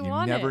 Where do you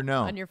want it? You never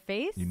know. On your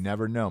face? You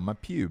never know. My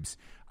pubes.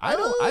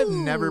 I've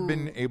never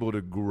been able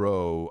to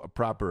grow a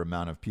proper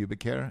amount of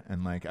pubic hair,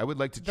 and like I would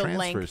like to transfer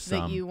length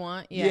some. That you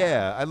want.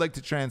 Yeah, I'd like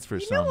to transfer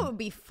some. You know what would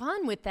be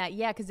fun with that?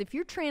 Yeah, because if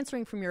you're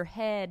transferring from your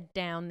head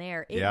down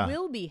there, it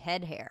will be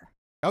head hair.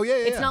 Oh yeah.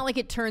 It's not like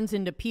it turns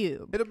into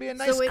pube. It'll be a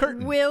nice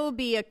curtain. It will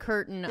be a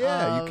curtain.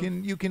 Yeah,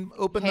 you can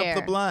open hair.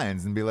 up the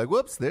blinds and be like,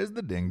 "Whoops, there's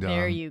the ding dong."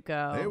 There you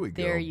go. There we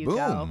go. There you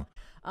Boom.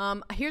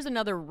 go. Here's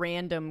another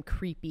random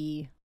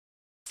creepy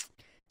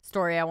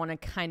story. I want to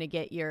kind of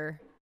get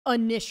your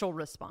initial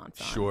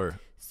response on. Sure.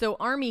 So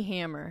Armie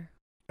Hammer.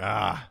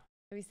 Have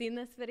you seen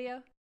this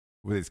video?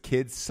 With his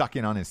kids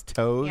sucking on his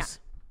toes. Yeah.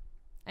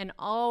 And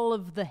all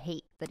of the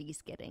hate that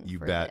he's getting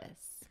for bet.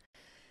 this.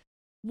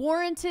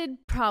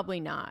 Warranted? Probably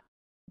not.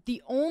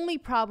 The only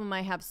problem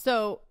I have,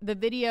 so the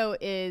video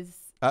is...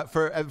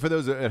 For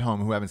those at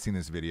home who haven't seen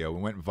this video, it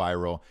went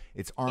viral.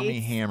 It's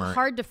Armie Hammer. It's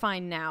hard to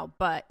find now,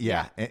 but...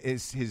 Yeah. He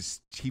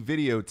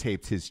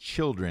videotaped his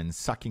children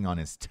sucking on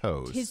his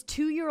toes. His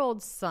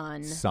 2-year-old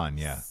son.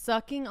 Yeah.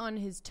 Sucking on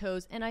his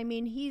toes. And I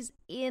mean, he's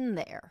in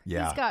there.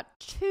 Yeah. He's got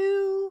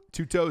two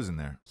toes in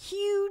there.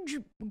 Huge,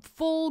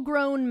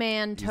 full-grown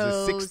man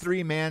toes. He's a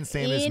 6'3" man,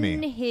 same as me.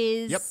 In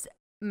his...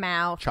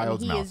 mouth.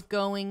 Child's and mouth. He is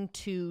going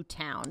to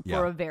town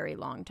for a very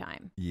long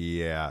time.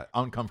 Yeah.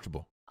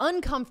 Uncomfortable.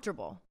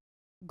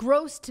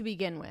 Gross to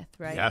begin with,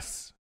 right?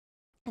 Yes.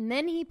 And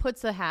then he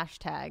puts a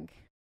hashtag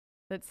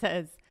that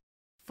says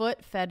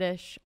foot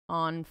fetish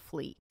on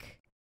fleek.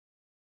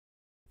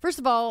 First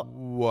of all,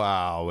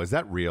 wow, is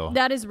that real?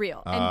 That is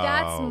real. And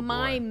that's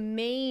my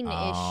main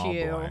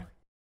issue. Boy.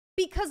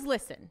 Because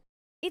listen,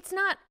 it's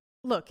not,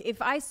 look,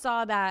 if I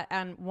saw that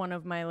on one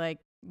of my like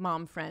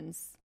mom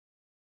friends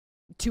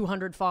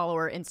 200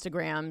 follower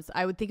Instagrams,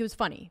 I would think it was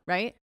funny,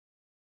 right?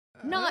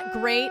 Not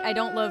great. I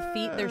don't love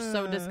feet. They're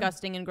so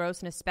disgusting and gross,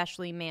 and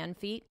especially man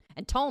feet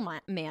and tall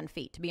man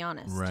feet, to be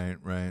honest.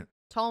 Right.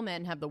 Tall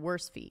men have the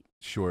worst feet.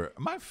 Sure.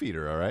 My feet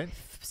are all right.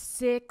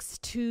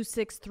 6'2",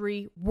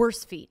 6'3",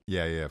 worst feet.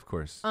 Yeah, of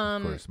course.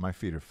 Of course. My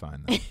feet are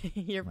fine, though.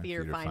 Your feet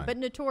are fine. But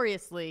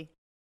notoriously,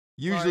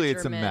 usually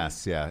it's a men.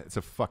 Mess. Yeah, it's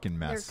a fucking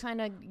mess. They're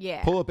kind of,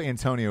 Pull up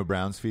Antonio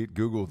Brown's feet.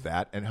 Google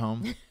that at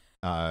home.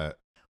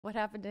 What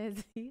happened to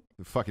his feet?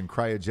 Fucking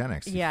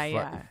cryogenics.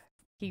 Yeah.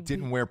 He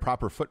didn't wear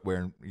proper footwear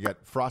and he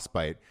got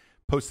frostbite.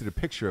 Posted a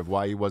picture of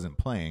why he wasn't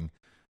playing.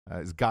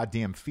 His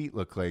goddamn feet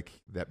look like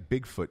that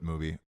Bigfoot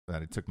movie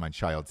that I took my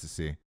child to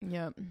see.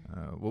 Yep.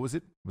 What was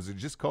it? Was it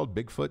just called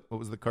Bigfoot? What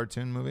was the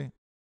cartoon movie?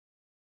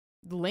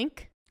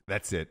 Link?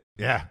 That's it.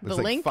 Yeah. It was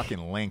like Link?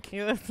 fucking Link. He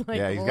was like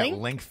he's Link?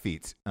 got Link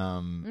feet.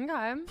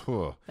 Okay.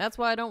 Phew. That's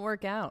why I don't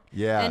work out.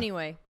 Yeah.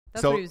 Anyway,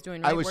 that's what he was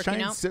doing, right? I was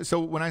working out?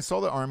 So when I saw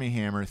the Armie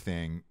Hammer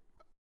thing,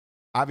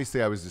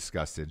 obviously I was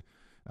disgusted.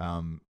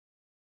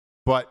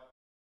 But but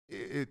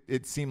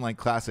it seemed like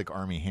classic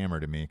Army Hammer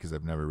to me because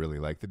I've never really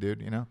liked the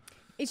dude,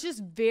 It's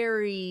just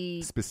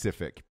very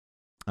specific.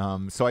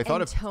 So I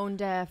thought of tone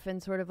deaf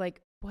and sort of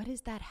like, what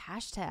is that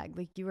hashtag?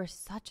 Like, you are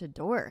such a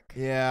dork.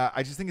 Yeah,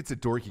 I just think it's a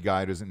dorky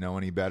guy who doesn't know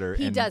any better.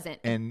 He doesn't.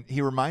 And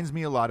he reminds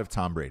me a lot of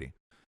Tom Brady,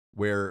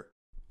 where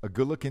a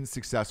good-looking,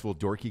 successful,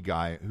 dorky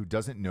guy who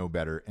doesn't know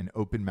better and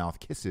open mouth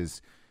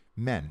kisses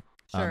men,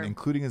 sure.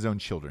 Including his own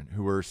children,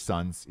 who are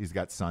sons. He's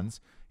got sons.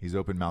 He's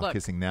open mouth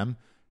kissing them,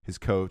 his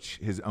coach,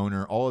 his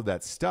owner, all of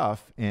that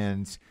stuff.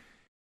 And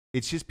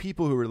it's just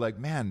people who are like,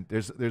 man,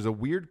 there's a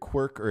weird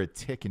quirk or a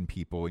tick in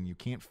people, and you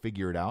can't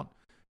figure it out.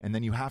 And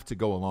then you have to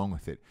go along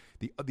with it.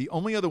 The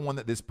only other one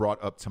that this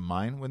brought up to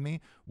mind with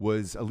me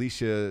was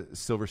Alicia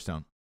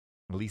Silverstone.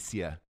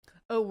 Alicia.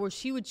 Oh, where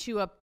she would chew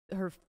up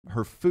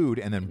her food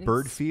and then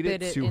bird feed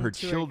it to her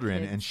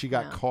children. Kids. And she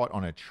got caught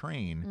on a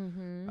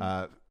train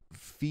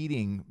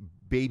feeding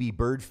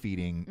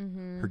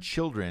her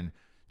children,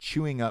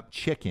 chewing up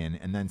chicken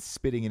and then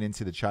spitting it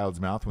into the child's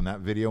mouth when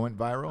that video went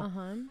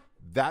viral.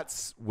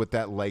 That's what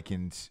that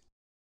likened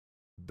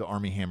the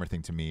Army Hammer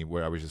thing to me,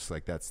 where I was just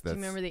like, that's. Do you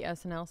remember the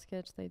SNL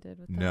sketch they did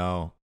with that?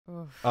 No.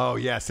 Oh,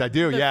 yes, I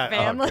do. Yeah.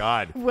 Family. Oh,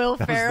 God. Will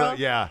Ferrell.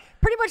 Yeah.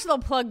 Pretty much they'll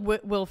plug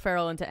Will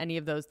Ferrell into any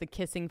of those. The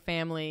kissing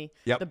family.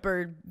 Yep. The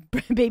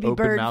baby open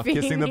bird mouth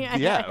feeding. Kissing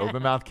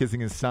open mouth kissing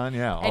his son.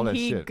 Yeah, all that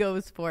shit. And he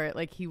goes for it.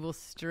 Like, he will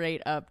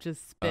straight up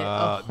just spit a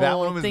whole that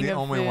one was thing the of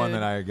only food one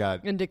that I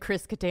got into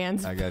Chris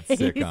Kattan's I got face.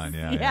 sick on.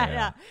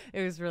 Yeah.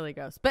 It was really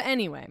gross. But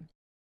anyway,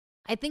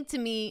 I think to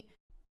me,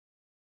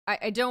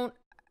 I don't,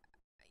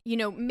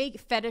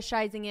 make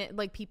fetishizing it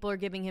like people are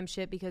giving him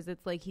shit because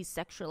it's like he's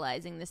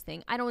sexualizing this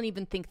thing. I don't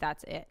even think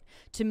that's it.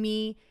 To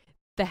me,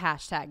 the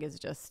hashtag is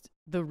just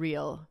the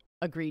real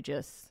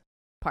egregious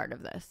part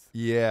of this.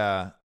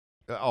 Yeah,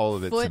 all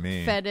of it Foot to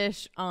me.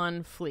 Fetish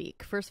on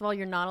fleek. First of all,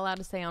 you're not allowed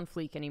to say on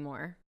fleek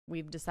anymore.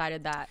 We've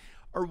decided that.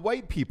 Are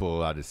white people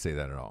allowed to say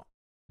that at all?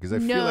 Because I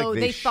feel like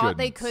they shouldn't. Thought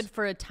they could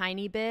for a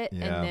tiny bit,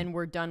 and then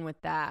we're done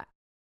with that.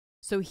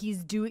 So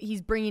he's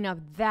bringing up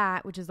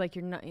that, which is like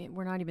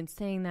we're not even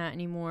saying that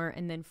anymore.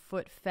 And then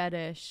foot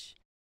fetish.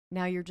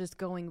 Now you're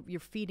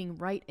feeding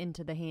right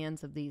into the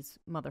hands of these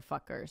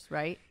motherfuckers,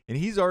 right? And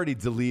he's already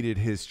deleted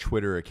his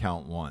Twitter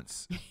account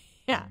once.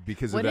 Yeah.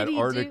 Because of that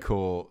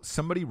article.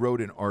 Somebody wrote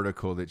an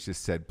article that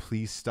just said,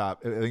 please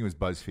stop. I think it was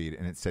BuzzFeed.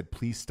 And it said,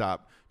 please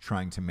stop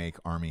trying to make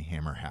Army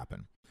Hammer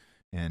happen.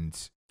 And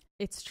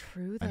it's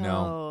true, though. I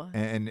know.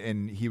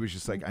 And he was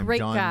just like, I'm Great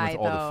done guy, with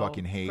all though. the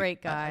fucking hate.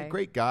 Great guy.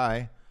 Great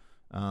guy.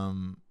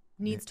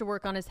 Needs to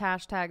work on his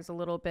hashtags a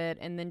little bit,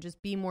 and then just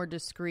be more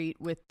discreet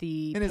with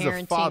the and parenting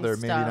as a father,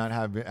 stuff. maybe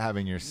not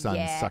having your son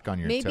suck on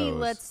your toes. Maybe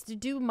let's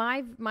do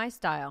my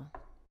style.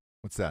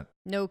 What's that?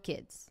 No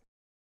kids.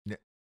 Yeah.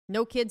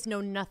 No kids,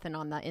 no nothing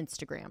on that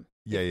Instagram.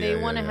 Yeah, if they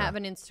want to have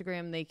an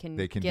Instagram, they can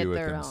get do it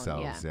their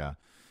themselves. Own. Yeah.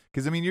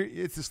 Because I mean,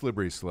 it's a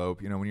slippery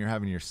slope. When you're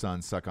having your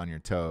son suck on your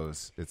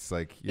toes, it's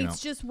like it's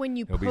just when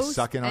you he'll post be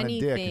sucking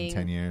anything, on a dick in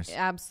 10 years.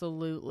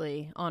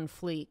 Absolutely on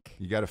fleek.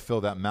 You got to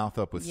fill that mouth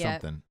up with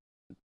something.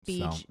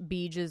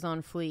 Beej is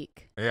on fleek.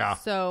 Yeah.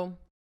 So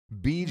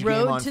Beej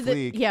game on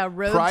fleek.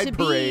 Road Pride to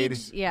parade.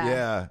 Beej.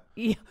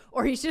 Yeah.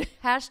 Or he should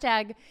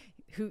hashtag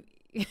who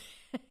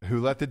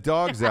let the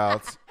dogs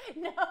out.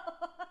 No.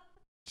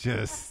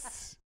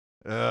 Just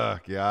oh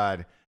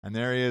God. And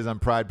there he is on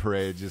Pride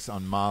Parade, just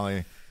on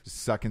Molly,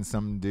 just sucking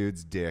some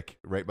dude's dick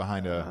right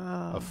behind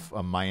a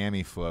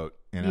Miami float,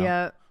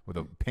 with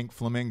a pink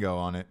flamingo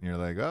on it. And you're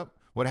like, oh,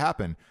 what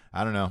happened?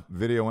 I don't know.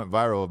 Video went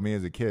viral of me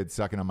as a kid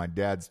sucking on my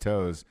dad's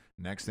toes.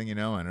 Next thing you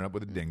know, I ended up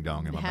with a ding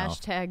dong in my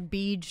mouth. Hashtag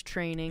Beej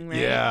training, right?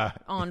 Yeah.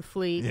 On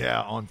fleek.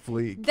 Yeah, on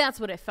fleek. That's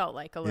what it felt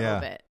like a little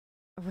bit.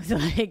 It was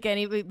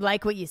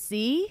like what you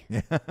see?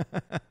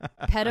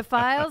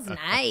 Pedophiles?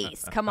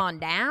 Nice. Come on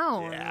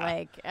down. Yeah.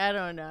 Like, I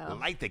don't know.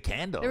 Light the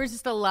candle. There was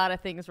just a lot of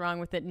things wrong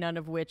with it, none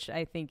of which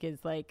I think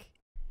is like,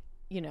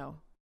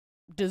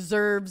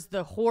 deserves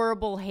the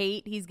horrible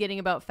hate he's getting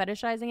about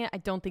fetishizing it. I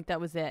don't think that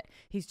was it.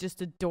 He's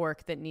just a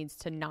dork that needs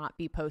to not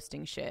be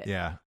posting shit.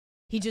 Yeah.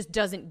 He just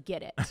doesn't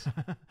get it.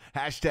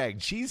 Hashtag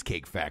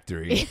Cheesecake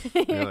Factory.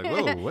 You're like,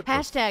 whoa, what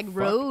hashtag the fuck?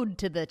 Road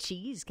to the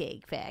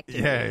Cheesecake Factory.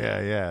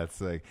 Yeah.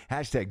 It's like,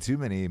 hashtag too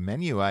many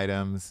menu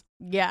items.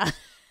 Yeah.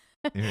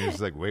 And you're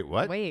just like, wait,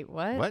 what?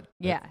 What?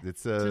 Yeah.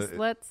 It's a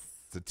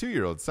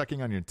 2-year-old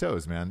sucking on your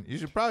toes, man. You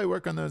should probably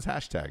work on those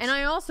hashtags. And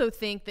I also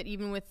think that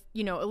even with,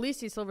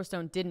 Alicia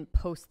Silverstone didn't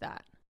post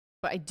that.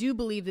 But I do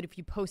believe that if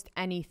you post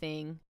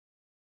anything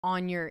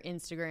on your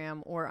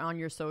Instagram or on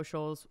your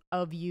socials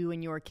of you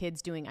and your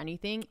kids doing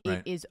anything,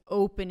 It is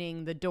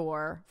opening the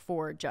door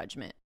for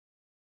judgment.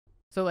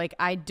 So like,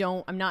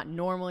 I'm not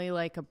normally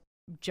like a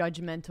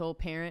judgmental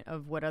parent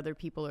of what other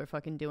people are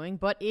fucking doing.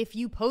 But if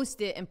you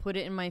post it and put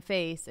it in my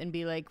face and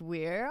be like,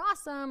 we're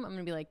awesome, I'm going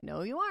to be like,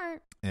 no, you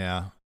aren't.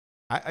 Yeah.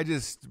 I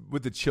just,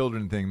 with the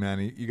children thing, man,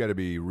 you got to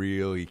be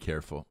really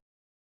careful.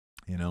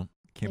 Can't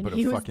put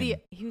a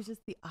fucking... He was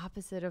just the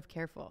opposite of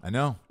careful. I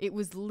know. It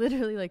was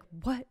literally like,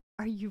 what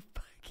are you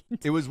fucking doing?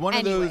 It was one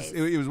of those.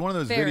 It was one of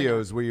those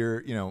videos where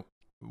you're,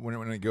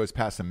 when it goes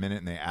past a minute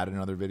and they add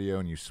another video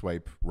and you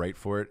swipe right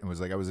for it, it was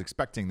like I was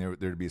expecting there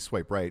to be a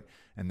swipe right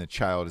and the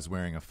child is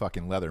wearing a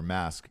fucking leather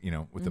mask,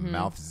 with the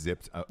mouth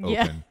zipped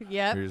open.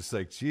 Yeah. You're just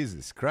like,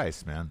 Jesus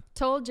Christ, man.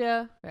 Told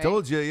you. Right?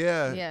 Told you,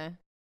 yeah. Yeah.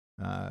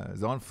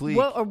 It's on fleek.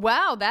 Well,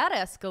 wow, that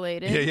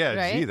escalated. Yeah.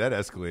 Right? Gee, that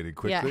escalated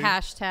quickly. Yeah,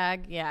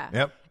 hashtag, yeah.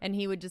 Yep. And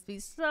he would just be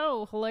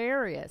so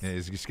hilarious. Yeah,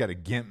 he's just got a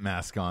GIMP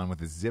mask on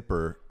with a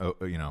zipper,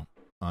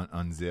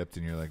 unzipped,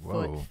 and you're like,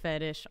 whoa. Foot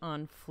fetish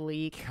on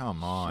fleek.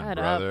 Come on, Shut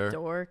brother. up,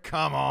 dork.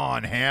 Come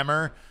on,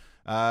 Hammer.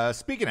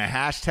 Speaking of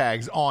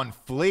hashtags on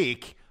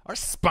fleek, our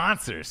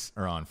sponsors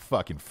are on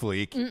fucking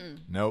fleek.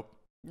 Nope.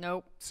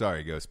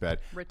 Sorry, Ghostbed.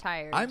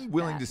 Retired. I'm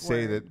willing to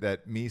say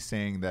that me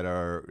saying that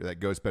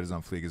Ghostbed is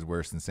on fleek is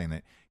worse than saying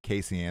that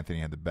Casey Anthony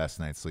had the best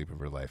night's sleep of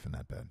her life in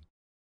that bed.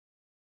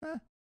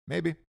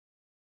 Maybe.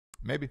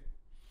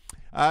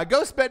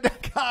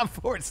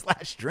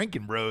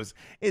 Ghostbed.com/drinking bros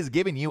is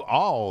giving you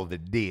all the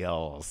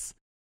deals.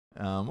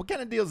 What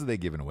kind of deals are they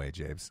giving away,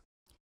 James?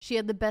 She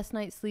had the best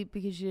night's sleep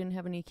because she didn't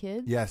have any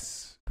kids?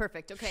 Yes.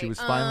 Perfect. Okay. She was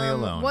finally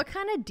alone. What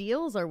kind of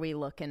deals are we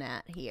looking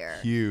at here?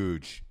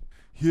 Huge.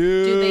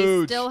 Do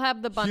they still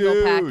have the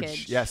bundle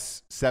package?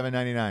 Yes.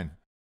 $7.99.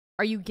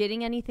 Are you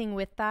getting anything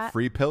with that?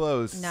 Free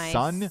pillows, nice.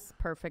 son.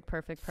 Perfect.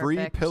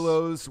 Free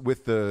pillows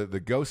with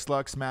the Ghost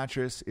Lux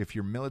mattress. If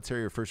you're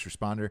military or first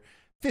responder,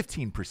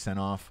 15%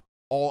 off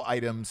all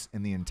items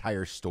in the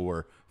entire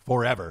store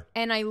forever.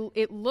 And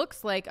it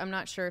looks like, I'm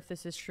not sure if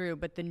this is true,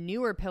 but the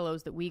newer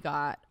pillows that we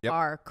got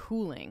are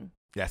cooling.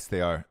 Yes,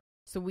 they are.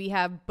 So we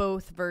have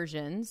both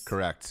versions.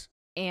 Correct.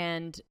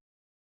 And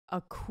a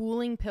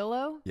cooling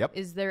pillow? Yep.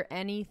 Is there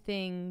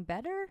anything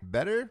better?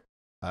 Better?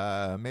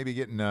 Maybe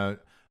getting a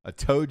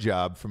toe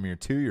job from your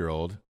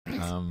 2-year-old. Is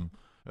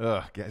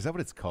that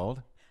what it's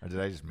called? Or did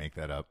I just make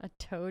that up? A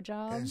toe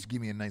job? Just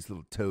give me a nice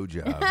little toe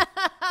job.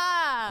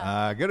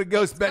 Go to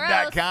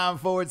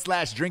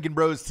ghostbed.com/drinking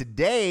bros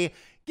today.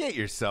 Get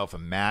yourself a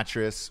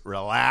mattress,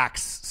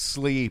 relax,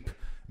 sleep.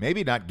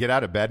 Maybe not get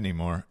out of bed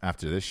anymore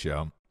after this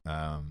show,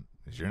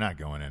 because you're not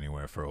going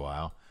anywhere for a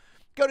while.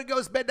 Go to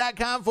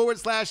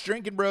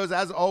ghostbed.com/drinking bros.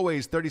 As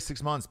always,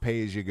 36 months,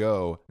 pay as you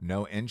go,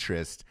 no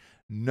interest.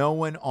 No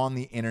one on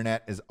the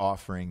internet is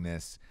offering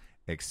this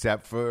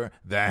except for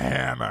the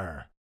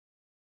Hammer.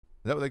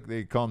 Is that what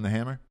they call him, the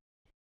Hammer?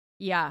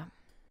 Yeah.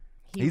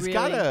 He's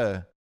got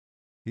a,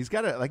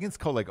 like, it's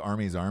called like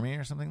Army's Army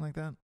or something like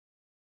that.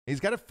 He's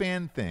got a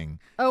fan thing.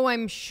 Oh,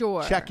 I'm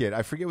sure. Check it.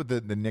 I forget what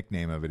the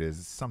nickname of it is.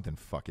 It's something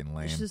fucking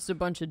lame. It's just a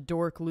bunch of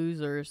dork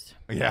losers.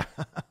 Yeah.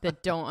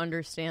 that don't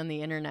understand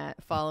the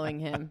internet following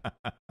him.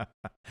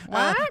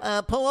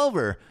 What? Pull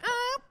over.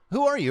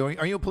 Who are you?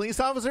 Are you a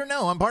police officer?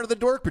 No, I'm part of the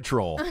Dork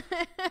Patrol.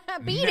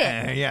 Beat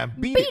it. Yeah,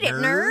 beat it,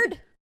 nerd.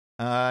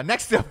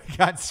 Next up, we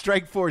got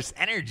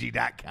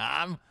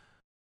StrikeForceEnergy.com.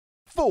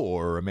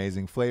 4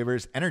 amazing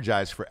flavors.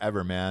 Energized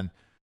forever, man.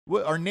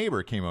 Our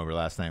neighbor came over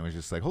last night and was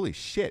just like, holy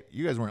shit,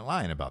 you guys weren't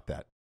lying about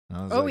that. And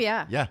I was like,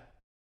 yeah. Yeah.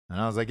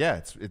 And I was like, yeah,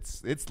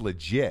 it's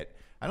legit.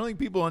 I don't think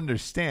people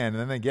understand.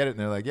 And then they get it and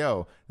they're like,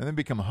 yo, and then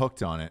become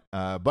hooked on it.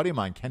 Buddy of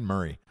mine, Ken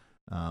Murray,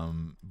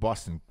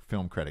 Boston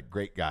film critic,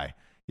 great guy.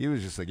 He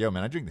was just like, yo,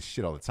 man, I drink this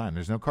shit all the time.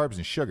 There's no carbs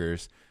and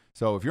sugars.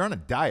 So if you're on a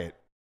diet,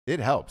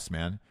 it helps,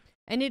 man.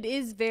 And it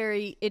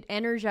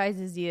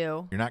energizes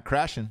you. You're not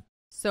crashing.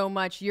 So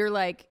much. You're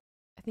like,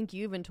 I think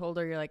you even told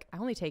her, you're like, I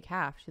only take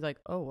half. She's like,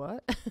 oh,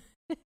 what?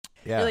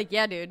 Yeah. You're like,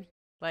 yeah, dude.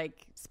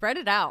 Like, spread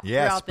it out.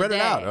 Yeah, spread it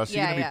out. Or else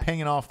you're going to be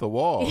pinging off the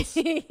walls.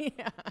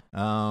 Yeah.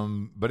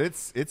 But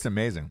it's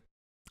amazing.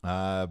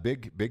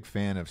 Big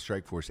fan of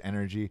Strikeforce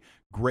Energy.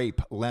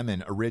 Grape,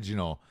 lemon,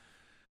 original,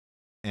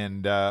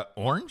 and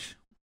orange.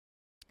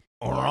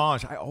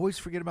 Orange. I always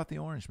forget about the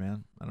orange,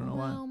 man. I don't know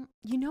why.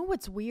 You know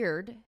what's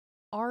weird?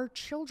 Our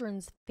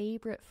children's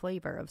favorite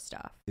flavor of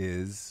stuff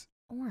is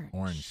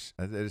orange.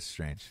 That is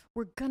strange.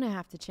 We're going to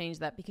have to change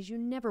that because you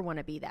never want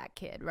to be that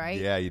kid, right?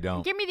 Yeah, you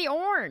don't. Give me the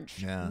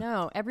orange. Yeah.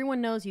 No,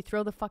 everyone knows you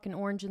throw the fucking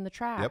orange in the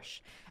trash. Yep.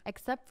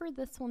 Except for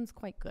this one's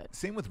quite good.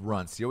 Same with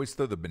runts. You always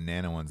throw the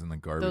banana ones in the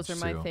garbage. Those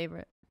are my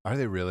favorite. Are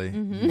they really?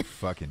 Mm-hmm. You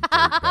fucking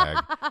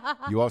dirtbag.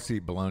 You also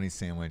eat bologna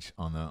sandwich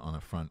on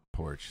the front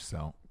porch.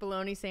 So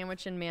bologna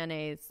sandwich and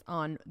mayonnaise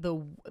on the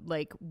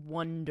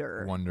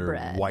Wonder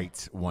bread.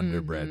 White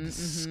Wonder bread.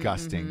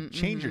 Disgusting.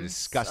 Change your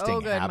disgusting so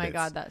good. habits. My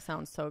God, that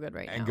sounds so good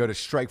right now. And go to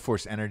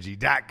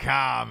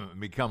StrikeForceEnergy.com and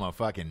become a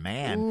fucking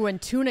man. Ooh,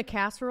 and tuna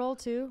casserole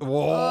too.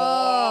 Whoa.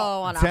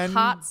 Oh, on a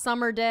hot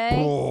summer day.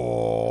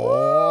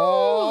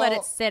 Oh. Ooh, let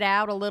it sit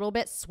out a little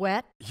bit.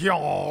 Sweat.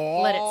 Yo.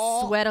 Let it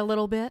sweat a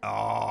little bit.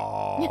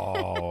 Oh.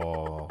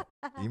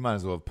 You might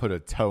as well put a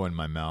toe in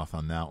my mouth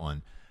on that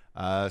one.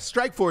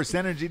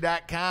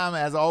 StrikeForceEnergy.com,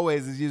 as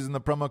always, is using the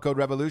promo code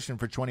REVOLUTION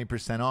for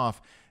 20%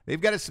 off. They've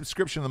got a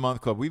subscription of the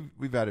month club.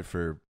 We've had it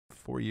for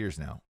 4 years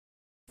now.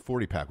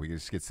 40-pack. We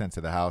just get sent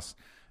to the house.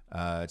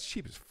 It's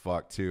cheap as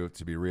fuck, too,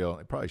 to be real.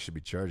 It probably should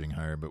be charging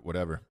higher, but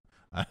whatever.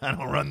 I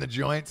don't run the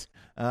joint.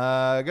 Go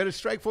to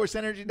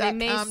strikeforceenergy.com they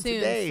may soon,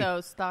 today.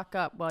 So stock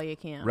up while you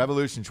can.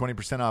 Revolution,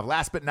 20% off.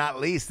 Last but not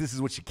least, this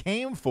is what you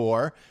came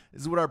for.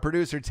 This is what our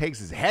producer takes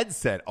his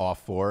headset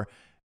off for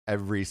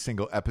every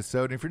single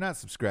episode. And if you're not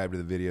subscribed to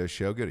the video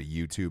show, go to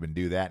YouTube and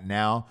do that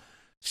now.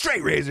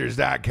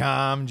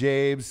 StraightRazors.com,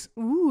 Jabes.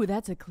 Ooh,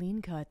 that's a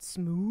clean cut.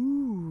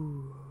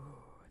 Smooth.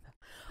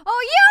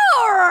 Oh,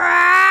 you're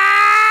right.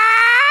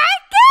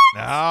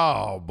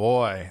 Oh,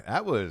 boy.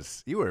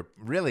 You were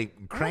really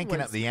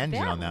cranking up the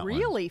engine on that one. That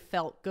really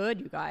felt good,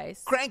 you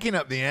guys. Cranking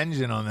up the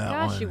engine on that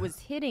one. Gosh, it was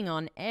hitting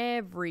on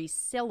every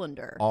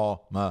cylinder.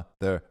 All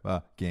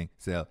motherfucking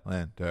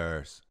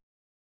cylinders.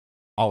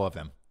 All of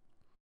them.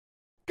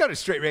 Go to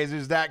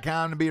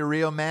straightrazors.com to be a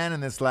real man in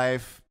this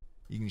life.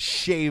 You can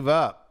shave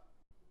up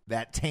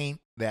that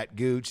taint, that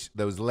gooch,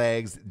 those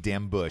legs,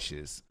 them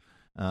bushes.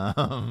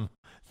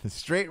 The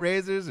straight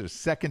razors are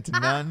second to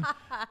none.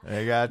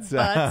 They got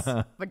butts,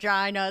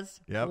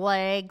 vaginas,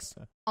 legs,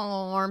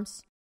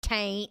 arms,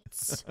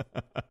 taints,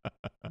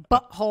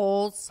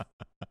 buttholes.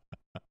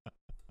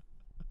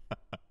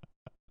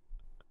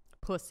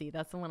 Pussy.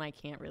 That's the one I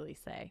can't really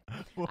say.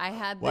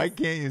 Why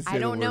can't you say I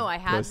don't the know. word I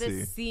had pussy?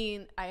 this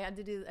scene. I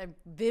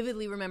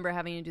vividly remember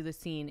having to do the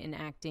scene in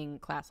acting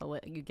class. I'll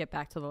let you get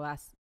back to the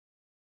last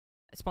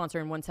sponsor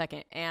in 1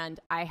 second. And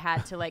I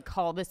had to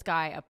call this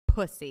guy a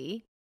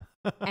pussy.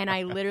 And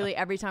I literally,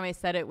 every time I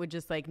said it, would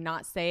just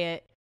not say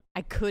it.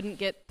 I couldn't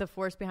get the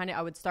force behind it.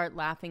 I would start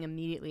laughing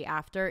immediately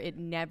after. It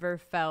never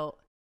felt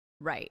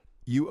right.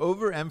 You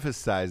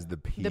overemphasize the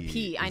P. The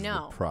P, I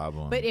know. The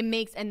problem. But it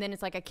makes, and then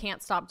it's I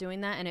can't stop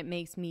doing that, and it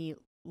makes me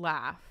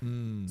laugh.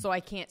 So I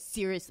can't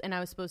seriously, and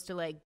I was supposed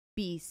to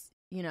be,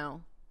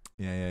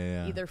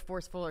 either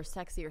forceful or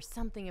sexy or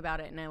something about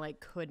it, and I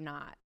could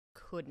not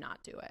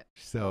do it.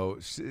 So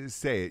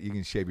say it. You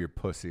can shave your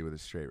pussy with a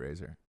straight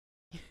razor.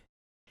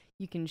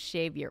 You can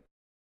shave your,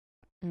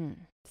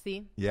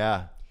 see?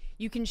 Yeah.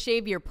 You can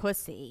shave your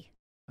pussy.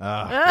 Oh,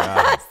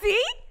 God.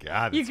 See?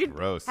 God, it's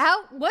gross.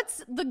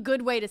 What's the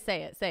good way to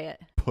say it? Say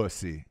it.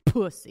 Pussy.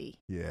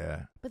 Pussy.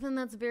 Yeah. But then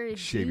that's very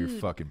shave your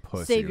fucking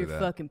pussy. Save your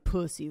fucking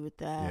pussy with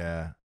that.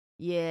 Yeah.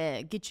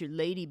 Yeah. Get your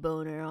lady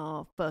boner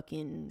all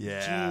fucking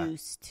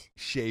juiced.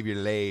 Shave your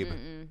labe.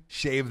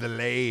 Shave the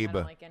labe. I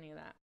don't like any of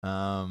that.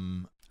 I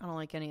don't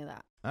like any of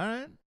that. All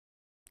right.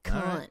 Cunt.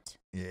 All right.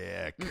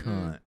 Yeah,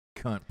 cunt.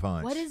 Cunt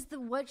punch. What is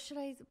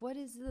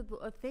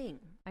a thing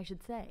I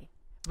should say?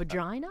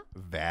 Vagina?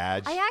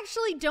 Vag. I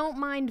actually don't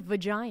mind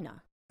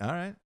vagina. All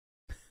right.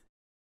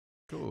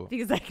 Cool.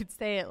 Because I could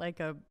say it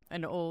like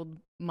an old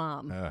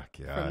mom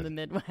from the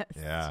Midwest.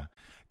 Yeah.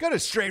 Go to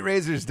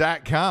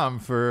straightrazors.com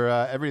for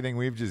everything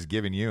we've just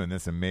given you in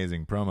this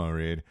amazing promo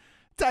read.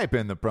 Type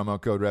in the promo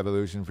code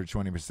REVOLUTION for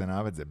 20%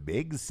 off. It's a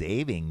big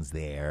savings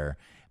there.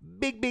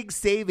 Big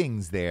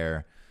savings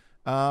there.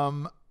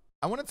 I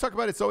want to talk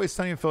about It's Always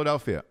Sunny in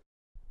Philadelphia.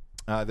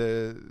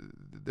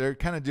 They're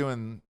kind of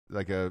doing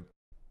a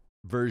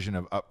version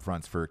of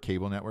upfronts for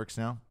cable networks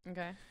now.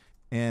 Okay.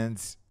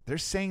 And they're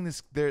saying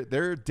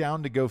they're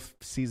down to go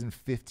season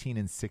 15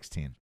 and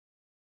 16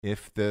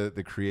 if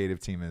the creative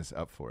team is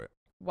up for it.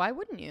 Why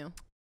wouldn't you?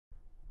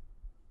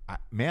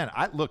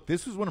 Look,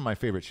 this was one of my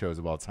favorite shows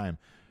of all time.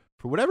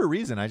 For whatever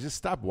reason, I just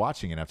stopped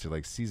watching it after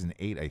season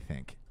 8, I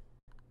think.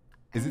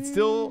 Does it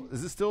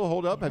still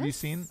hold up? Yes. Have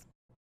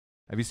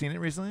you seen it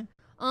recently?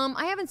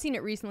 I haven't seen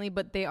it recently,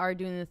 but they are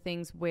doing the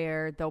things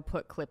where they'll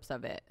put clips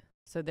of it.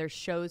 So their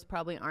shows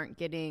probably aren't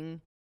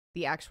getting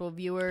the actual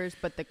viewers,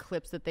 but the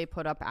clips that they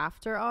put up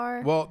after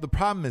are. Well, the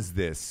problem is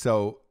this.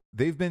 So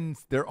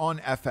they're on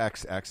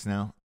FXX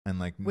now,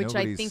 and which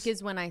I think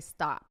is when I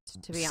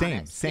stopped. To be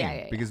honest, same,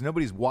 yeah. Because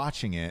nobody's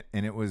watching it,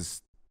 and it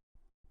was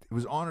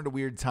on at a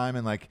weird time,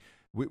 and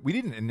we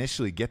didn't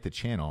initially get the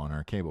channel on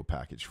our cable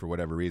package for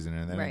whatever reason,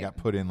 and then it got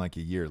put in a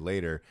year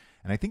later,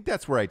 and I think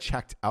that's where I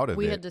checked out of it.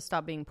 We had to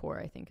stop being poor,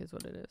 I think, is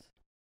what it is.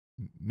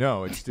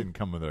 No, it just didn't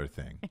come with our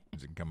thing. It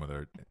didn't come with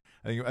our.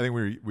 I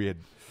think we had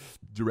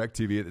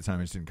DirecTV at the time.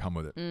 It just didn't come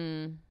with it.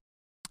 And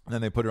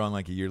then they put it on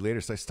a year later,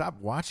 so I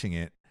stopped watching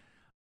it.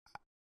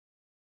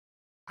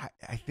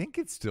 I think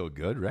it's still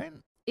good, right?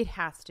 It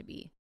has to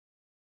be.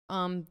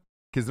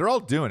 Because they're all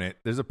doing it.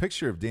 There's a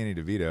picture of Danny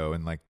DeVito,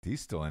 and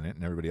he's still in it,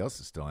 and everybody else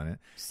is still in it.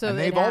 So and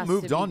they've all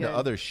moved on to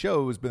other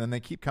shows, but then they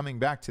keep coming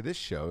back to this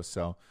show.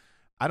 So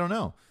I don't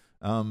know.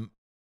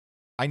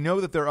 I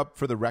know that they're up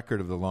for the record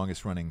of the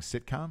longest running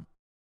sitcom.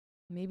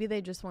 Maybe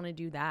they just want to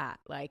do that.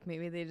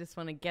 Maybe they just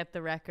want to get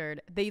the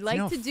record. They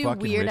like to do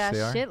weird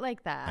ass shit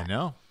like that. I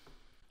know.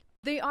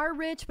 They are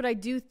rich, but I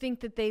do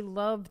think that they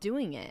love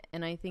doing it,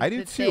 and I think I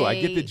do too.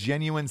 I get the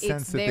genuine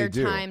sense that they do. It's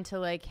their time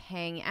to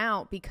hang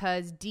out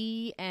because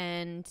Dee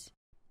and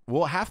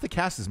half the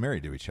cast is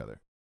married to each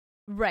other.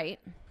 Right.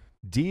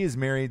 Dee is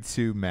married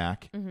to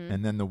Mac,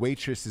 and then the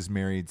waitress is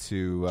married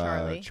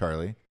to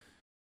Charlie.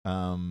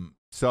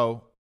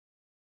 So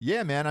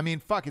Yeah, man. I mean,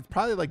 fuck. It's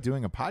probably like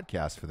doing a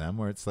podcast for them,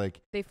 where it's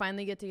like they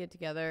finally get to get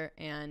together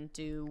and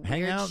do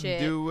hang weird out shit.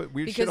 And do weird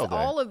because shit all day.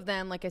 All of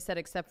them, like I said,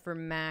 except for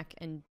Mac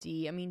and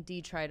Dee. I mean,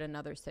 Dee tried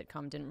another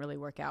sitcom, didn't really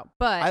work out,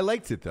 but I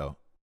liked it though.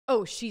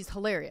 Oh, she's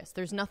hilarious.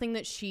 There's nothing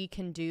that she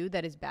can do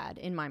that is bad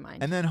in my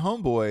mind. And then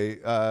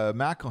Homeboy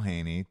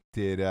McElhaney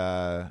did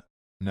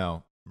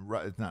no.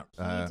 It's not.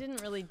 He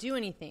didn't really do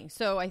anything,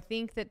 so I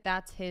think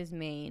that's his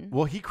main.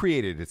 Well, he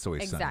created It's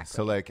Always Sunny, exactly.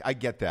 so like I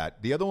get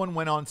that. The other one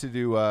went on to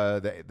do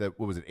the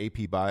what was it,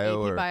 AP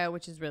Bio? AP Bio,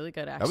 which is really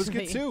good. Actually, that was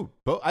good too.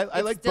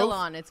 I like still both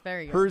on. It's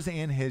very good. Hers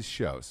and his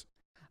shows.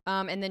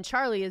 And then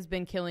Charlie has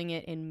been killing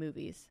it in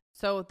movies,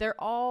 so they're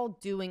all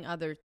doing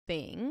other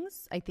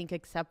things. I think,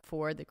 except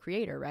for the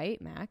creator, right,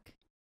 Mac?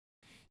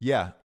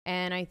 Yeah.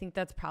 And I think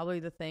that's probably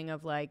the thing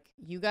of like,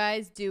 you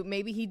guys do.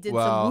 Maybe he did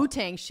some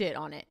Wu-Tang shit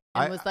on it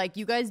and was like,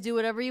 you guys do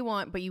whatever you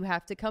want, but you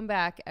have to come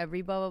back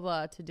every blah, blah,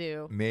 blah to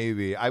do.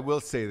 Maybe. I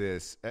will say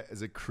this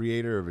as a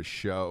creator of a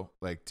show,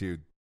 like,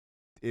 dude,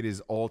 it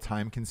is all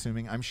time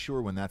consuming. I'm sure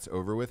when that's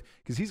over with,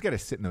 because he's got to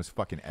sit in those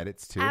fucking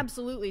edits too.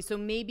 Absolutely. So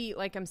maybe,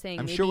 like I'm saying,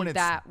 maybe sure when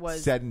that it's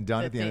was said and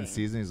done at the thing. end of the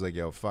season, he's like,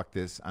 yo, fuck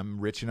this. I'm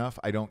rich enough.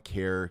 I don't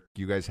care.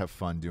 You guys have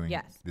fun doing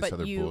this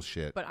other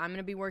bullshit. But I'm going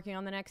to be working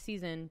on the next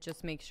season.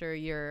 Just make sure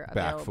you're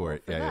back for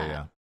it.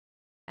 Yeah.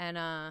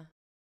 And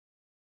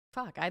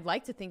fuck, I'd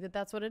like to think that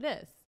that's what it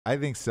is. I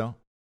think so.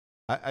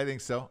 I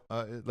think so.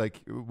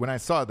 Like when I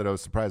saw it, that I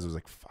was surprised. I was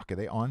like, "Fuck, are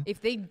they on?"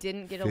 If they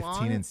didn't get 15 along,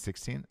 15 and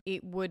 16,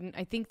 it wouldn't.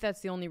 I think that's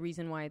the only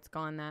reason why it's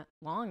gone that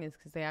long is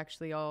because they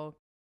actually all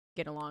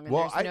get along, and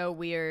there's no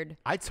weird.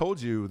 I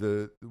told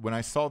you when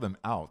I saw them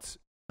out,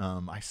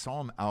 I saw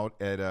them out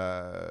at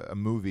a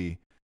movie,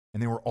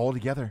 and they were all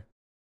together,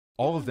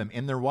 all of them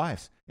and their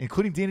wives,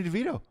 including Danny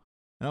DeVito,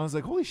 and I was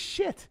like, "Holy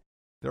shit!"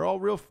 They're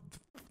all real,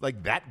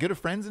 like that good of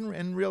friends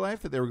in real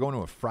life that they were going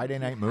to a Friday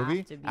night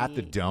movie at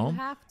the Dome.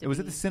 It was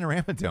at the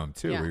Cinerama Dome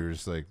too. Yeah. We were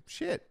just like,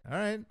 shit, all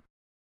right.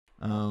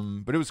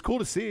 But it was cool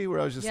to see where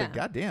I was just like,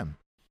 God damn.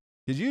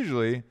 Because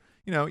usually,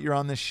 you're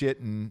on this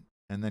shit and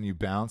then you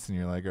bounce and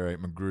you're like, all right,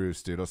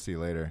 McGruce, dude, I'll see you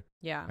later.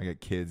 Yeah. I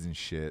got kids and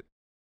shit.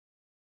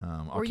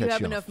 Or you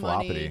have enough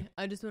money.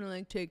 I just want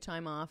to take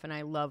time off, and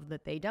I love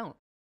that they don't.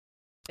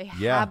 They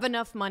have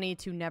enough money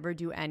to never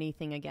do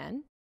anything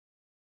again.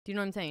 Do you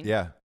know what I'm saying?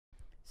 Yeah.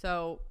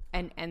 So,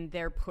 and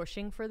they're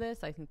pushing for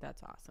this. I think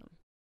that's awesome.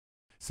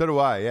 So do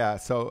I, yeah.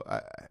 So,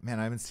 man,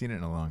 I haven't seen it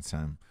in a long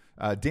time.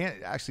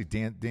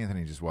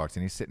 D'Anthony just walked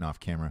in. He's sitting off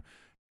camera.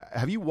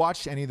 Have you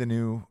watched any of the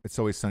new It's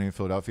Always Sunny in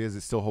Philadelphia? Does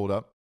it still hold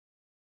up?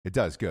 It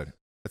does. Good.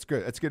 That's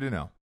good. That's good to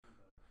know.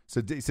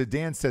 So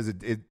Dan says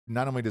it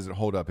not only does it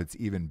hold up, it's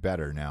even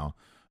better now,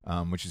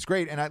 which is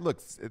great. And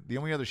the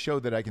only other show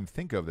that I can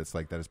think of that's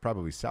like that is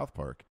probably South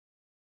Park,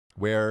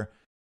 where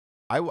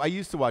I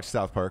used to watch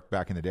South Park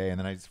back in the day, and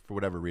then I just, for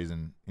whatever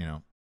reason,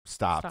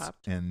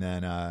 stopped. And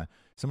then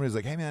somebody was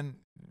like, hey, man,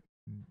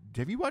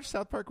 have you watched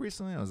South Park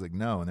recently? I was like,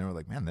 no. And they were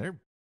like, man, they're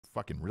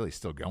fucking really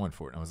still going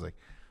for it. And I was like,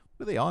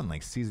 what are they on,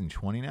 like season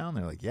 20 now? And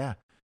they're like, yeah.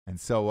 And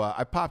so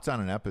I popped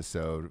on an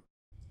episode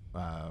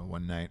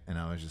one night, and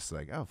I was just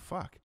like, oh,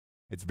 fuck.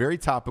 It's very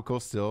topical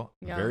still,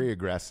 very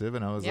aggressive.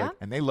 And I was like,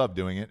 and they love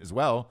doing it as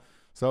well.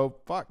 So,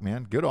 fuck,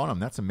 man, good on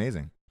them. That's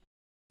amazing.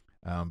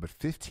 But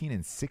 15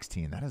 and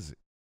 16, that is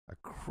a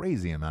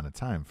crazy amount of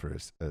time for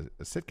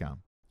a sitcom,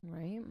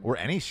 right? Or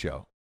any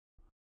show.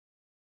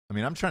 I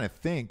mean, I'm trying to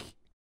think.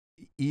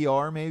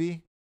 ER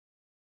maybe.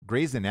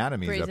 Grey's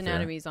Anatomy's up there. Grey's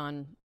Anatomy's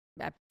on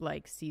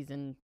like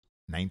season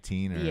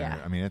 19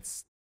 or I mean,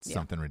 it's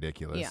something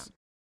ridiculous.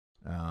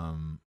 Yeah.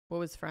 What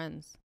was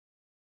Friends?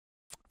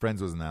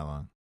 Friends wasn't that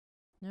long.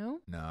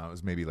 No, it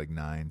was maybe like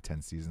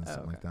 9-10 seasons,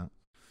 something like that.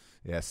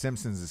 Yeah,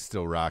 Simpsons is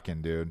still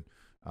rocking, dude,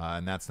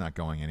 and that's not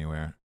going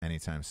anywhere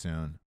anytime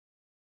soon.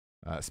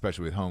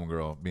 Especially with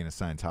Homegirl being a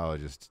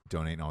Scientologist,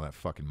 donating all that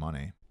fucking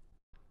money.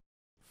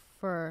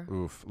 For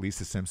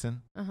Lisa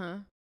Simpson.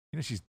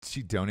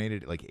 She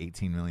donated like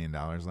 $18 million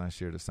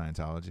last year to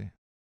Scientology.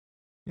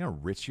 You know how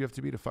rich you have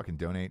to be to fucking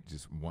donate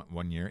just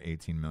one year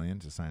 $18 million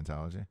to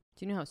Scientology?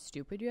 Do you know how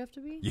stupid you have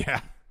to be?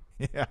 Yeah.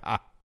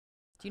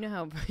 Do you know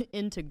how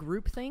into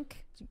groupthink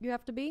you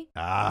have to be?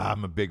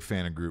 I'm a big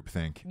fan of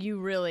groupthink. You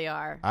really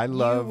are.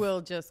 You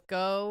will just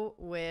go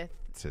with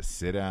to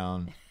sit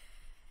down.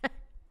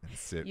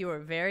 You are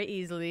very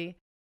easily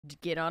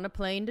get on a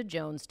plane to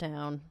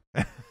Jonestown.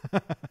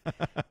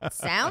 It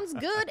sounds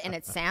good and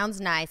it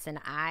sounds nice, and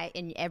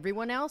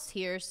everyone else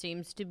here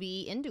seems to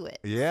be into it.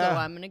 Yeah, so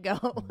I'm gonna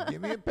go.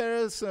 Give me a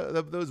pair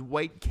of those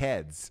white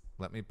Keds.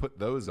 Let me put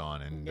those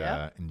on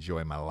and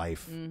enjoy my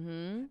life.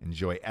 Mm-hmm.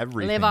 Enjoy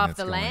everything. Live off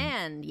the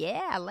land.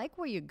 Yeah, I like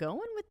where you're going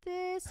with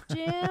this,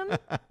 Jim.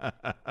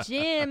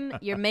 Jim,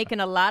 you're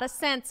making a lot of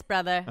sense,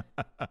 brother.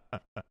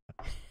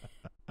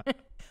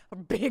 A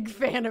big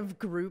fan of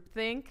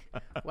groupthink.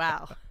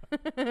 Wow.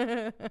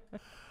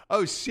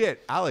 Oh,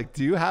 shit. Alec,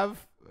 do you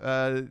have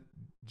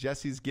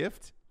Jesse's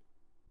gift?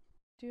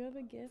 Do you have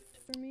a gift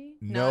for me?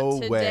 No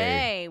Not way.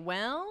 today.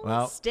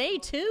 Well, stay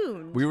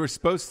tuned. We were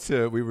supposed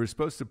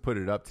to put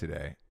it up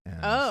today.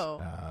 And,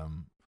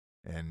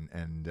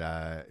 and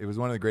it was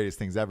one of the greatest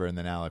things ever. And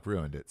then Alec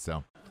ruined it.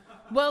 So,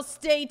 well,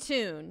 stay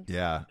tuned.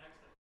 Yeah.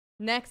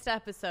 Next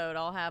episode,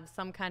 I'll have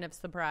some kind of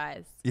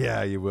surprise.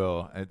 Yeah, you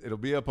will. It'll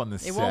be up on the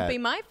set. It won't be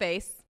my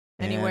face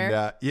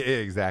anywhere. Yeah,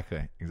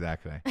 exactly.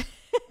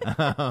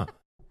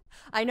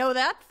 I know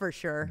that for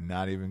sure.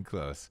 Not even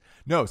close.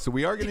 No, so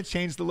we are going to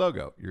change the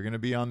logo. You're going to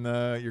be on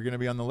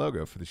the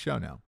logo for the show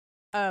now.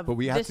 But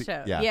we have to.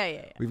 Show.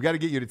 Yeah. We've got to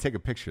get you to take a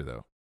picture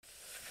though.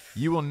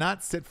 You will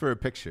not sit for a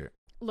picture.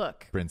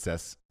 Look,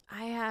 princess.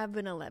 I have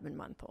an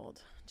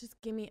 11-month-old.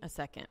 Just give me a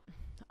second.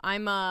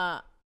 I'm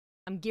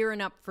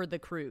gearing up for the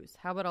cruise.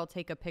 How about I'll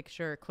take a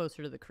picture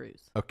closer to the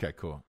cruise? Okay,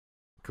 cool.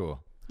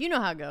 You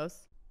know how it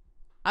goes.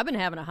 I've been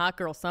having a hot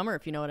girl summer,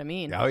 if you know what I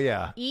mean. Oh,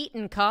 yeah.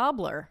 Eating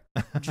cobbler,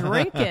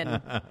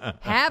 drinking,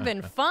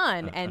 having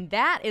fun. And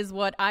that is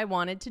what I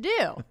wanted to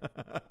do.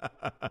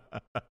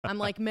 I'm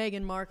like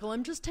Meghan Markle.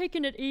 I'm just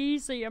taking it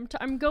easy.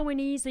 I'm going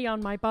easy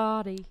on my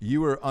body.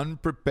 You were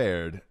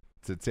unprepared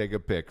to take a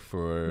pic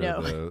for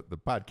the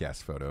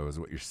podcast photo is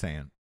what you're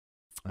saying.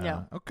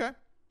 No. Okay.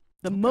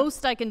 The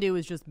most I can do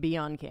is just be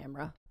on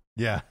camera.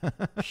 Yeah.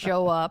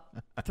 Show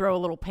up, throw a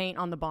little paint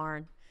on the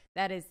barn.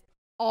 That is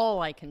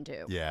all I can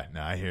do. Yeah,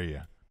 no, I hear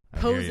you.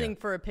 Posing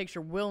for a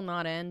picture will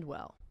not end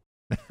well.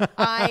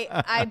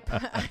 I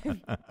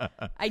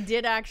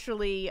did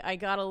actually. I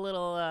got a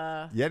little.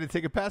 You had to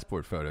take a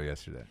passport photo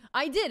yesterday.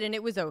 I did, and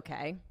it was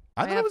okay.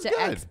 I thought it was have to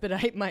good.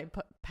 expedite my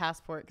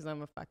passport because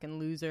I'm a fucking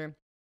loser.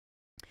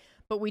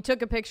 But we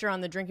took a picture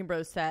on the Drinking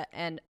Bros set,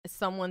 and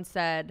someone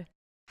said,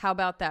 "How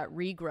about that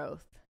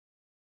regrowth?"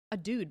 A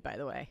dude, by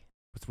the way.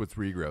 What's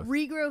regrowth?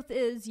 Regrowth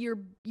is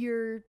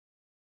your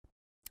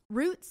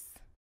roots.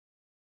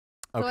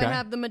 So okay. I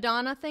have the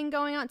Madonna thing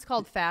going on. It's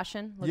called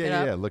fashion. Look it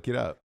up. Yeah, look it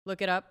up.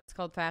 Look it up. It's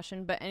called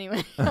fashion. But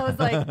anyway, I was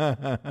like,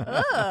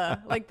 ugh.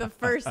 Like the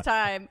first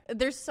time.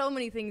 There's so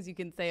many things you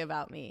can say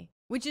about me,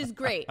 which is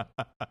great.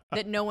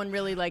 That no one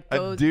really like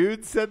goes. A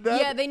dude said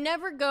that? Yeah, they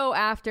never go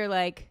after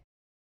like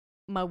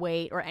my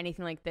weight or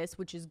anything like this,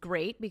 which is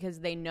great because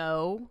they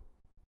know.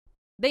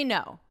 They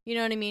know. You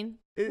know what I mean?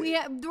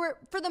 We're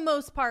for the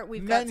most part,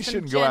 we've got some men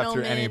shouldn't gentlemen. go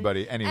after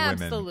anybody, any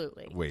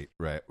Absolutely. women. Wait,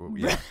 right.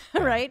 Yeah.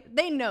 Right?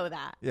 They know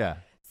that. Yeah.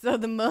 So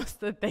the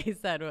most that they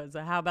said was,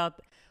 how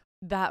about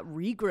that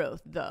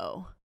regrowth,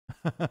 though?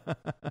 And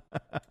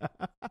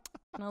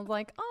I was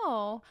like,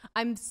 oh,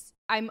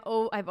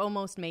 I've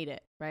almost made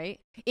it,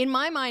 right? In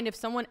my mind, if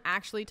someone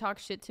actually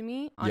talks shit to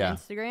me on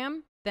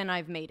Instagram, then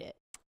I've made it.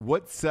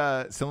 What's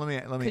so let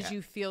me because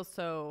you feel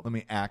so. Let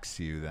me ask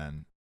you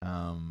then.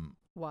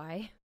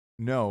 Why?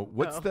 No,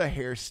 what's the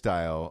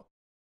hairstyle?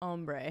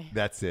 Ombre.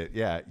 That's it.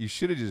 Yeah, you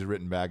should have just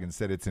written back and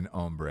said it's an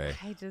ombre.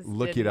 I just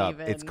look it up.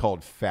 It's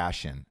called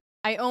fashion.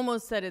 I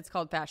almost said it's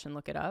called fashion.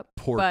 Look it up.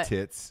 Poor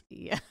tits.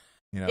 Yeah.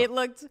 You know. It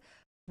looked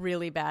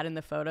really bad in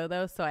the photo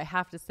though, so I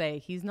have to say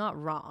he's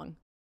not wrong.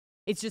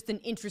 It's just an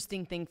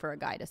interesting thing for a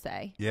guy to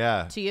say.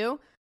 Yeah. To you,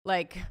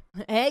 like,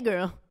 hey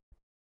girl,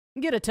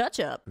 get a touch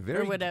up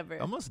or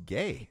whatever. Almost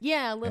gay.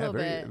 Yeah, a little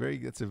bit. Very.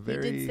 That's a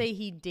very. He did say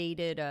he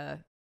dated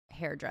a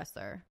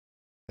hairdresser.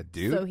 A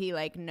dude? So he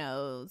like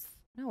knows.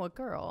 No, a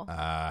girl.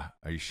 Are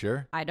you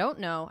sure? I don't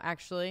know,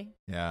 actually.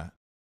 Yeah.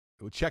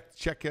 Well, check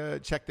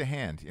the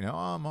hand. You know,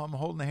 I'm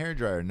holding the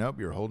hairdryer. Nope,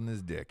 you're holding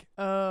his dick.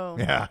 Oh.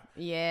 Yeah.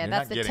 Yeah,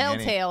 that's the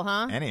telltale,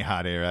 huh? Any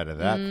hot air out of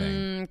that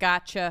thing.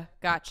 Gotcha.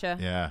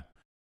 Yeah.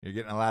 You're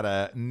getting a lot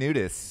of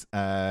nudis,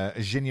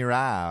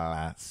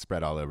 general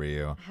spread all over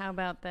you. How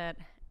about that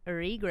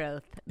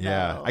regrowth?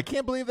 Yeah. Though? I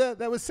can't believe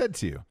that was said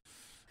to you.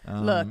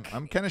 Look,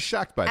 I'm kind of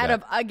shocked by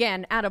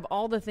that. Out of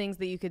all the things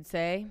that you could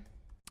say,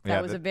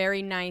 that was a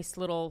very nice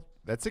little.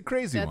 That's a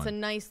crazy one. That's a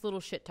nice little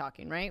shit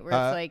talking, right? Where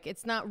it's like,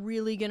 it's not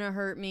really going to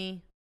hurt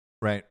me.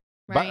 Right.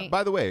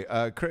 By the way,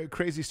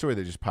 crazy story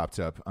that just popped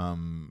up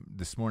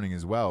this morning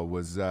as well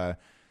was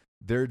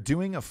they're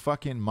doing a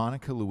fucking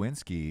Monica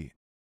Lewinsky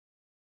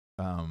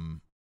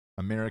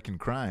American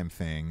crime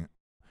thing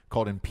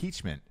called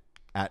Impeachment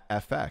at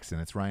FX, and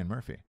it's Ryan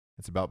Murphy.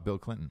 It's about Bill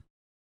Clinton.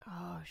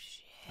 Oh,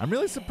 shit. I'm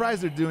really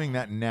surprised they're doing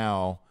that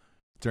now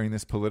during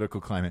this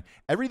political climate.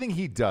 Everything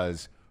he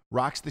does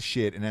rocks the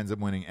shit and ends up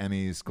winning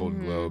Emmys,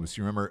 Golden Globes.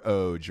 You remember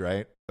OJ,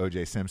 right?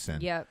 O.J. Simpson.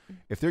 Yep.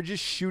 If they're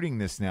just shooting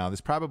this now, this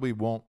probably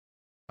won't.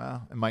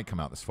 Well, it might come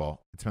out this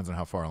fall. It depends on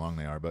how far along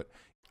they are. But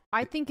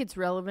I think it's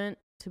relevant,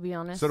 to be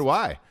honest. So do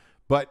I.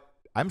 But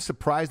I'm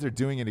surprised they're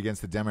doing it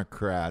against the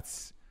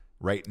Democrats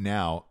right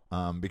now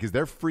because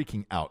they're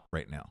freaking out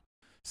right now,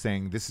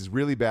 saying this is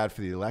really bad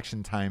for the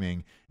election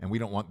timing and we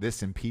don't want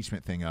this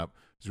impeachment thing up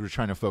because we're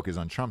trying to focus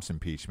on Trump's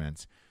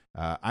impeachment.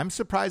 I'm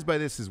surprised by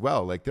this as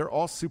well. Like, they're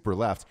all super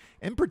left.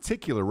 In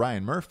particular,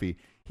 Ryan Murphy,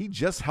 he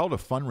just held a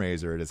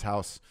fundraiser at his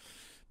house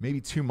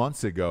maybe 2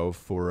 months ago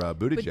for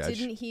Buttigieg. But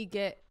didn't he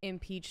get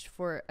impeached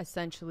for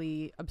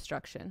essentially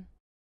obstruction?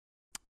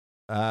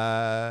 He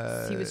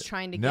was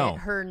trying to get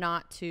her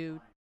not to.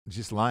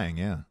 Just lying,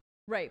 yeah.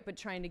 Right, but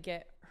trying to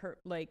get her,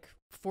 like,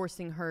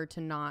 forcing her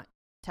to not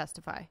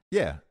testify.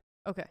 Yeah.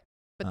 Okay.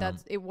 But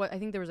that's it. I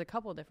think there was a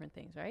couple of different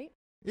things, right?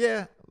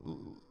 Yeah.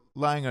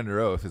 Lying under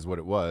oath is what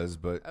it was,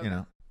 but, okay. you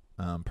know.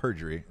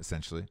 perjury,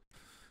 essentially.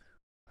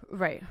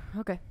 Right.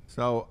 Okay.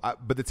 So,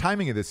 but the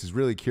timing of this is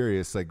really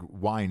curious. Like,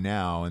 why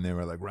now? And they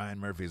were like, Ryan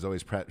Murphy is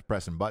always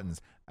pressing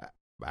buttons.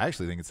 I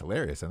actually think it's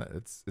hilarious, and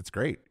it's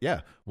great.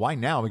 Yeah. Why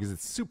now? Because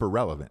it's super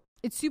relevant.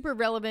 It's super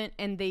relevant,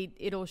 and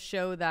it'll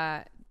show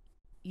that,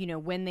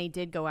 when they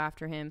did go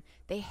after him,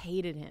 they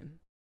hated him.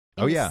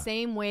 In the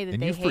same way that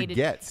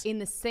in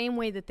the same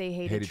way that they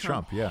hated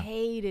Trump,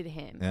 hated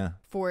him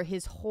for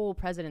his whole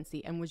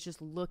presidency, and was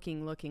just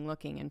looking,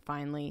 and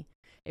finally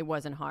it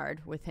wasn't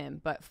hard with him,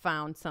 but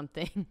found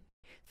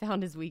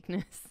his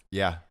weakness.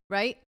 Yeah.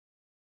 Right?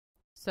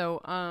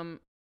 So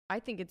I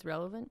think it's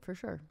relevant for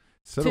sure.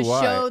 So to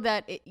show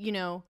that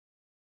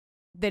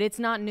that it's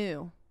not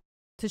new.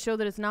 To show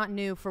that it's not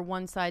new for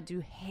one side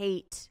to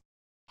hate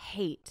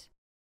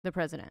the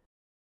president.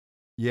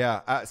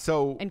 Yeah.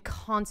 And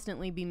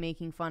constantly be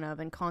making fun of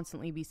and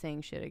constantly be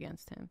saying shit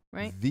against him,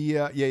 right?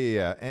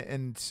 Yeah.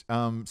 And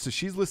so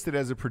she's listed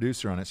as a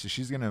producer on it, so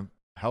she's gonna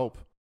help.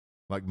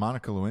 Like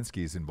Monica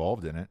Lewinsky is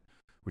involved in it,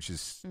 which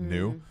is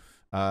new.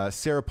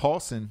 Sarah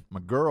Paulson, my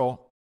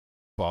girl,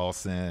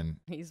 Paulson.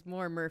 He's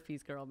more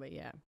Murphy's girl, but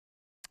yeah.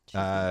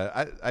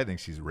 I think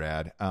she's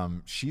rad.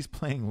 She's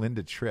playing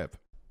Linda Tripp.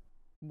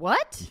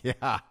 What?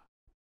 Yeah.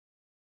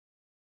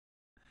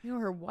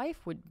 Her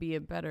wife would be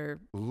a better.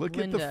 Look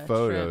Linda at the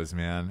photos, Tripp.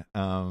 man.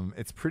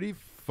 It's pretty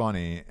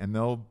funny, and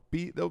they'll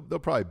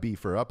probably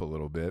beef her up a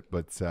little bit,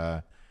 but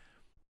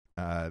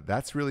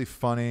that's really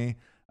funny.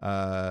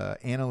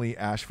 Annalee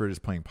Ashford is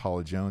playing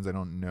Paula Jones. I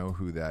don't know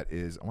who that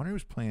is. I wonder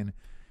who's playing.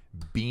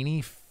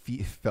 Beanie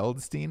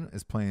Feldstein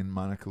is playing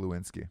Monica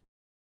Lewinsky.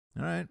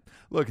 All right.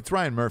 Look, it's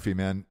Ryan Murphy,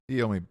 man.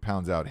 He only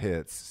pounds out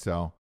hits,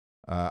 so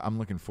I'm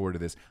looking forward to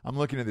this. I'm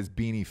looking at this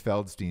Beanie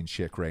Feldstein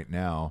chick right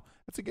now.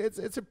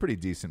 It's a pretty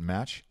decent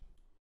match.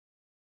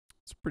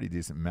 It's a pretty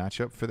decent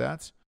matchup for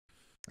that.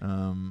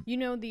 You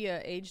know the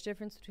age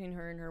difference between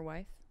her and her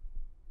wife?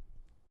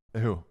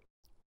 Who?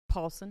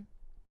 Paulson.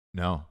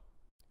 No.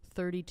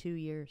 32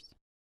 years.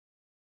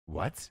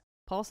 What?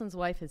 Paulson's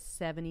wife is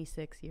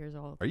 76 years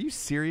old. Are you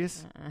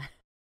serious?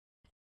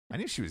 I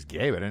knew she was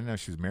gay, but I didn't know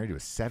she was married to a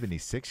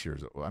 76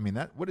 years old. I mean,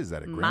 what is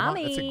that, a grandma?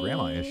 Mommy. That's a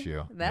grandma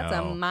issue. That's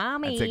a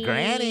mommy. That's a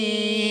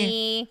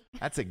granny.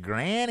 That's a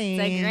granny.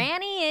 It's a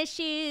granny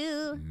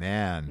issue.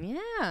 Man.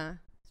 Yeah.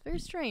 It's very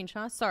strange,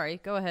 huh?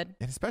 Sorry. Go ahead.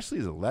 And especially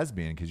as a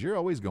lesbian, because you're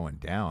always going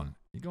down.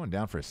 You're going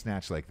down for a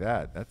snatch like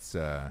that. That's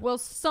well,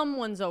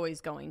 someone's always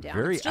going down.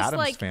 Very it's just Addams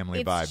like, Family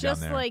vibe down there. It's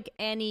just like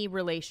any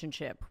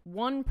relationship.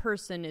 One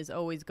person is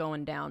always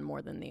going down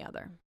more than the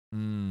other.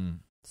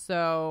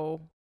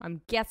 So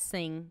I'm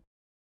guessing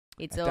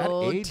it's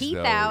old age, teeth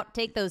though, out.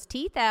 Take those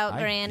teeth out,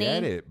 Granny. I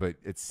get it, but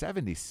it's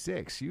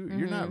 76.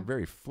 You're not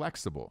very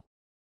flexible.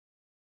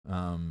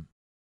 You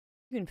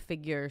can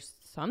figure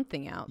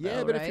something out. Yeah,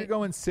 though, but right? if you're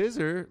going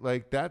scissor,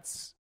 like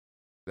that's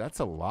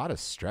a lot of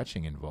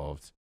stretching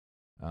involved.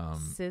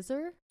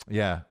 Scissor?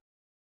 Yeah.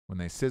 When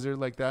they scissor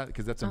like that,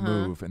 because that's a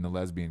move in the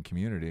lesbian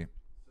community.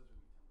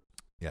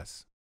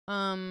 Yes.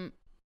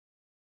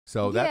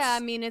 So that's, yeah, I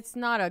mean, it's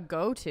not a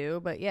go-to,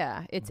 but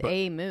yeah, it's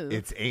a move.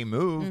 It's a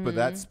move, but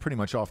that's pretty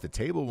much off the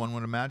table, one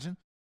would imagine.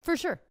 For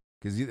sure.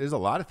 Because there's a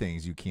lot of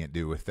things you can't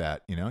do with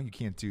that. You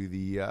can't do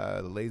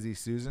the lazy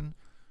Susan.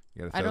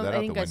 You got to throw that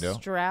out the window. I think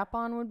a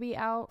strap-on would be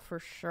out for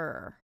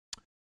sure.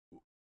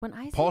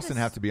 Paulson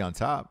have to be on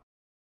top.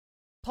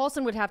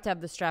 Paulson would have to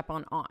have the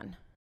strap-on on.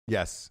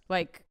 Yes.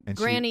 Like,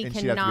 Granny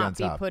cannot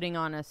be putting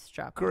on a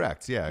strap-on.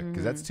 Correct, yeah,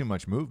 because that's too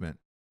much movement.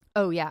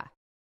 Oh, yeah.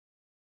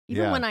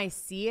 Even when I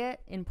see it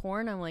in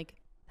porn, I'm like,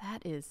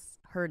 that is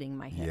hurting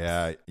my hips.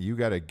 Yeah, you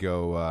got to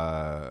go,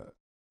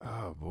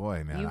 oh,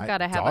 boy, man. You've got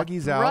to have a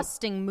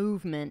thrusting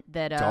movement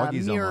that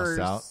Doggy's mirrors.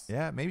 Almost out.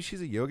 Yeah, maybe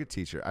she's a yoga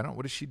teacher.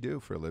 What does she do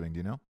for a living? Do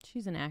you know?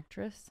 She's an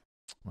actress.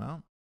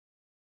 Well.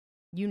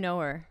 You know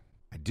her.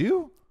 I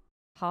do?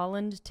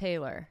 Holland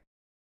Taylor.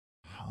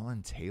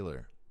 Holland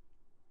Taylor.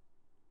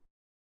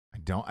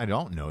 I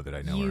don't know that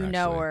I know her. You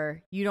know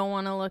her. You don't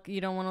want to look.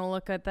 You don't want to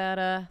look at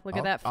that. Look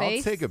at that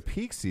face. I'll take a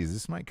peek. See,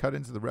 this might cut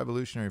into the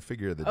revolutionary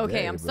figure of the day.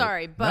 Okay, I'm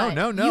sorry, but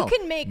no. You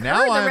can make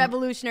her the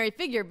revolutionary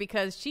figure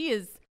because she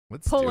is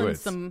pulling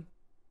some.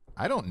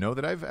 I don't know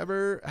that I've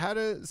ever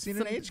seen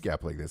an age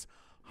gap like this.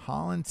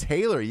 Holland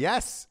Taylor,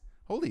 yes.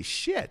 Holy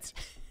shit.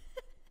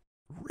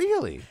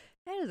 Really?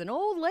 That is an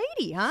old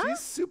lady, huh? She's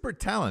super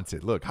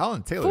talented. Look,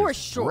 Holland Taylor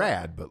is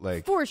rad, but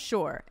like for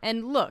sure.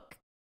 And look,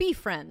 be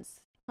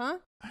friends, huh?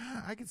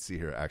 I could see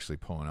her actually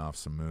pulling off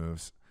some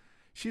moves.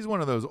 She's one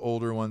of those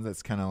older ones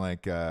that's kind of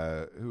like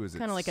who is it?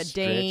 Kind of like a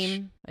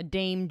Dame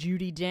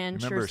Judi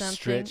Dench or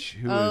something.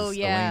 Remember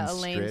Stritch?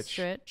 Elaine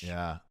Stritch.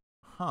 Yeah.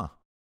 Huh.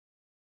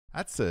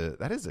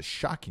 That is a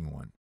shocking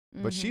one.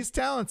 But she's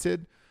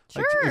talented.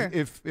 Sure. Like,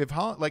 if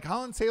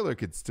Holland Taylor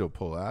could still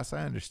pull ass,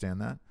 I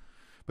understand that.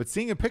 But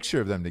seeing a picture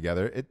of them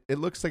together, it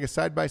looks like a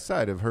side by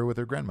side of her with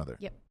her grandmother.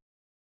 Yep.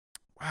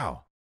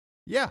 Wow.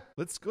 Yeah,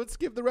 let's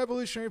give the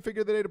revolutionary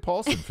figure of the day to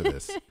Paulson for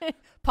this.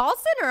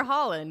 Paulson or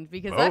Holland?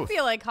 Because Both. I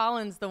feel like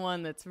Holland's the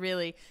one that's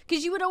really...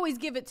 Because you would always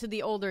give it to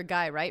the older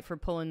guy, right, for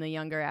pulling the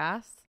younger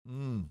ass.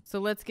 So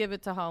let's give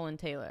it to Holland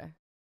Taylor.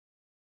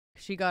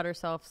 She got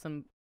herself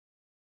some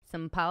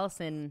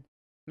Paulson...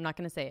 I'm not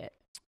going to say it.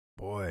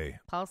 Boy.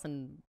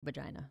 Paulson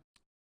vagina.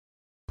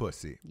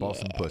 Pussy.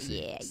 Paulson pussy.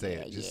 Yeah, say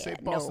yeah, it. Just yeah.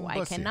 say Paulson no,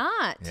 pussy. I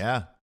cannot.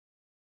 Yeah.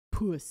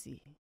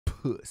 Pussy.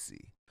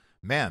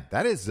 Man,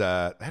 that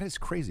is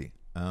crazy.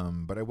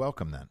 But I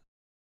welcome that.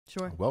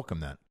 Sure. I welcome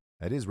that.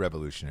 That is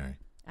revolutionary.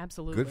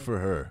 Absolutely. Good for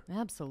her.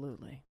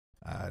 Absolutely.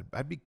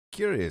 I'd be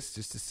curious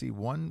just to see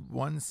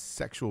one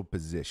sexual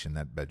position,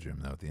 that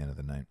bedroom, though, at the end of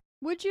the night.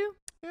 Would you?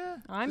 Yeah.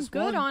 I'm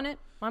good on it.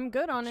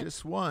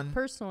 Just one.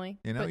 Personally.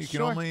 You know, you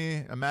can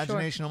only,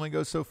 imagination only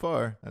goes so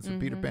far. That's what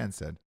Peter Pan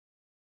said.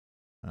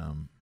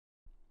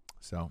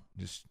 So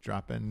just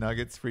dropping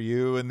nuggets for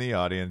you and the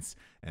audience,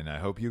 and I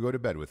hope you go to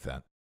bed with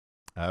that.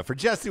 For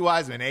Jesse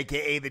Wiseman,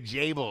 a.k.a. the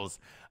Jables,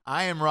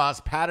 I am Ross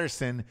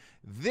Patterson.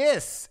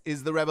 This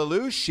is The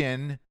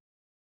Revolution.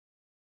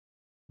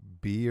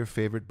 Be your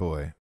favorite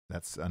boy.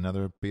 That's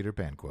another Peter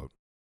Pan quote.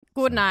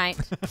 Good night.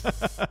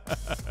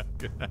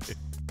 Good night.